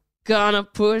 Gonna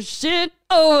push it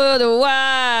over the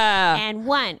wire. And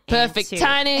one. Perfect and two,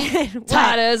 timing. and Tight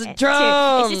one, as a and two.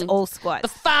 drum. It's just all squats. The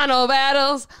final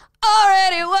battle's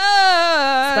already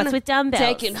won. Squats with dumbbells.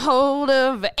 Taking hold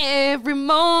of every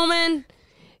moment.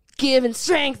 Giving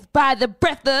strength by the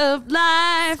breath of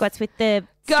life. Squats with the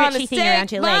Gonna stretchy thing around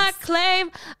stake your my legs.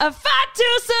 claim. A fight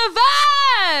to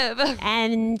survive.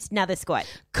 And another squat.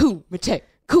 Kumite.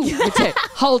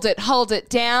 hold it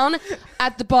down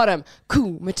at the bottom.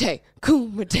 Kumite.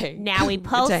 Now we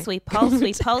pulse through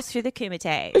the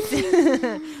kumites.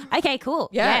 Okay, cool.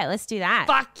 Yeah. Yeah, let's do that.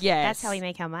 Fuck yes. That's how we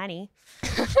make our money.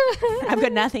 I've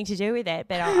got nothing to do with it,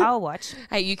 but I'll watch.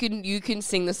 Hey, you can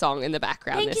sing the song in the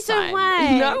background. Thank this you so time.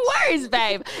 much. No worries,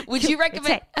 babe. Would you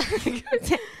recommend?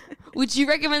 Would you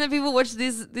recommend that people watch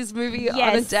this movie on a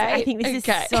Yes, date? I think this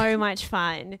is so much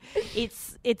fun.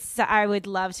 It's. I would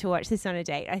love to watch this on a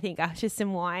date. I think after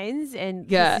some wines, and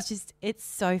this is it's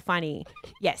so funny.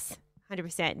 Yes,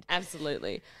 100%.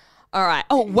 Absolutely. All right.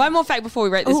 Oh, one more fact before we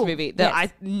rate this movie that yes.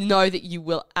 I know that you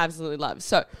will absolutely love.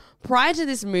 So prior to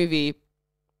this movie,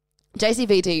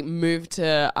 JCVD moved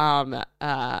to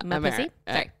America.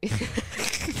 Sorry.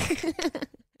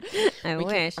 I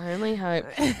wish. I only hope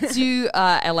to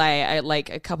LA like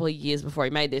a couple of years before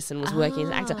he made this and was working as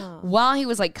an actor. While he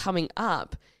was like coming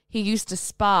up, he used to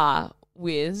spar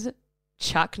with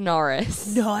Chuck Norris.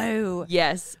 No.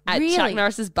 Yes. At Really? Chuck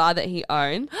Norris's bar that he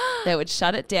owned, they would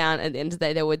shut it down. At the end of the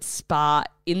day, they would spar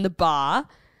in the bar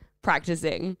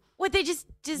practicing. What, they just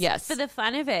Yes. for the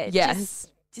fun of it? Yes.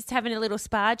 Just having a little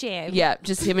spa jam. Yeah,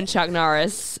 just him and Chuck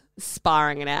Norris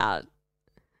sparring it out.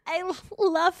 I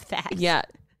love that. Yeah.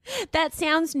 That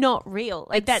sounds not real.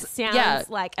 Like that It's- sounds yeah.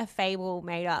 like a fable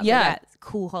made up. Yeah. About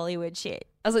cool Hollywood shit.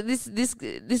 I was like,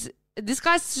 this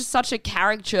guy's just such a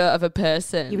caricature of a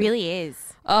person. He really is.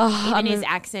 Oh, Even his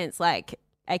accent's like,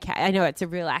 okay, I know it's a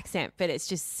real accent, but it's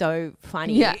just so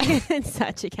funny. Yeah. It's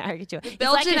such a caricature. It's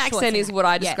Belgian like a accent is Schwarzenegger. what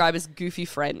I Yeah. describe as goofy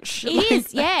French. It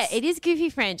is, yeah. It is goofy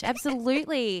French.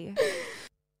 Absolutely.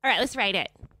 All right, let's rate it.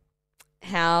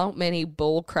 How many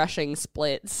ball crushing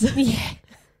splits Yeah.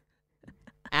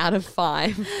 out of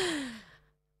 5?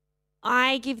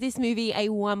 I give this movie a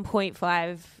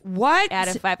 1.5 What? out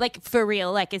of 5. Like for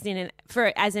real, like as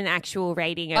an actual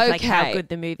rating of like how Okay. good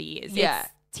the movie is. Yeah.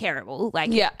 It's terrible.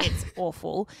 Like Yeah. it's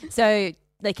awful. So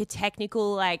like a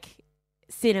technical like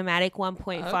cinematic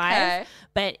 1.5, Okay.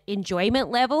 but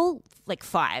enjoyment level like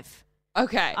 5.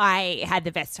 Okay. I had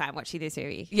the best time watching this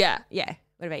movie. Yeah. Yeah.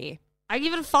 What about you? I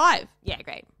give it a 5. Yeah,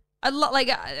 great.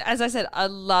 As I said, I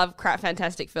love crap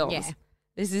fantastic films. Yeah.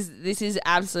 This is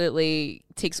absolutely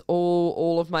ticks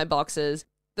all of my boxes.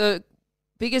 The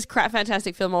biggest crap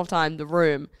fantastic film of all time, The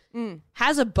Room,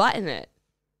 has a butt in it.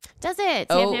 Does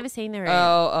it? See, I've never seen The Room.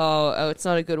 Oh, it's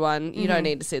not a good one. You don't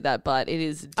need to see that butt. It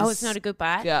is It's not a good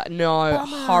bite? Yeah, no,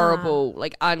 Bummer. horrible.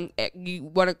 Like you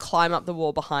want to climb up the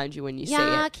wall behind you when you see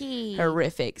Yucky. it.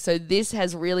 Horrific. So this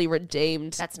has really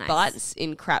redeemed That's nice. butts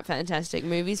in crap fantastic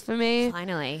movies for me.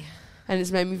 Finally. And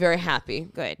it's made me very happy.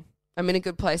 Good. I'm in a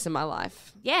good place in my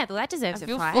life. Yeah, well, that deserves I a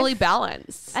feel 5. fully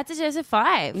balanced. That deserves a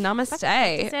 5. Namaste.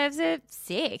 That deserves a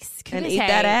 6. And Kumite eat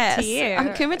that ass. To you. I'm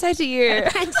kumite to you.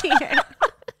 And to you.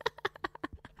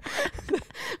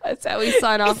 That's how we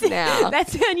sign off now.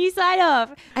 That's when you sign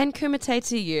off. And kumite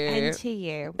to you. And to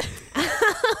you.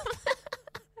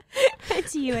 And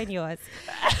to you and yours.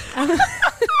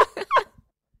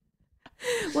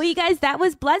 Well, Well, you guys, that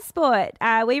was Bloodsport.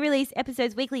 We release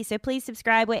episodes weekly, so please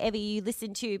subscribe wherever you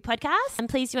listen to podcasts. And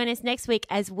please join us next week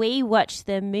as we watch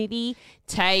the movie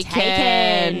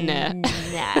Taken.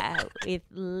 With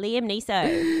Liam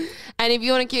Neeson. And if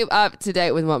you want to keep up to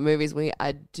date with what movies we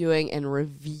are doing and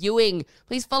reviewing,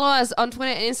 please follow us on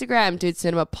Twitter and Instagram, Dude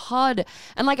Cinema Pod,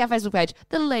 and like our Facebook page,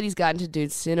 The Ladies Guide to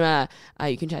Dude Cinema.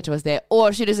 You can chat to us there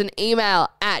or shoot us an email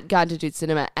at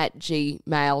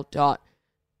guidetodudecinema@gmail.com.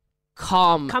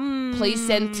 Please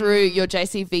send through your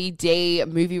JCVD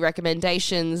movie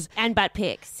recommendations And butt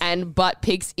pics. and butt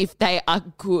pics if they are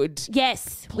good.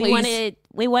 Yes. Please.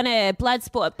 We want a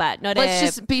Bloodsport butt, not Let's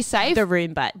just be safe. the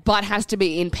room butt. Butt has to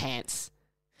be in pants.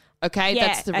 Okay, Yeah,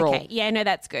 that's the rule. Okay. Yeah, no,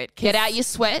 that's good. Get out your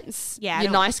sweats, Yeah, I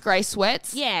your don't- nice grey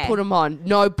sweats. Yeah. Put them on.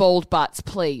 No bald butts,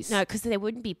 please. No, because they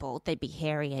wouldn't be bald. They'd be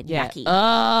hairy and Yeah.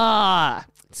 yucky.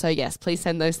 So, yes, please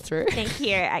send those through. Thank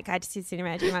you at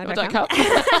guidetocinema@gmail.com.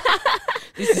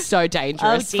 This is so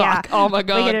dangerous. Oh, dear. Fuck. Oh, my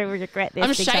God. We're going to regret this.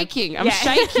 I'm big time. shaking. I'm Yeah.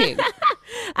 shaking.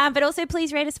 But also,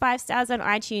 please rate us 5 stars on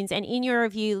iTunes. And in your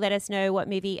review, let us know what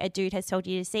movie a dude has told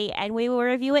you to see, and we will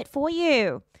review it for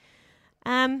you.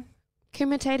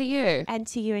 Kumite to you. And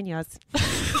to you and yours.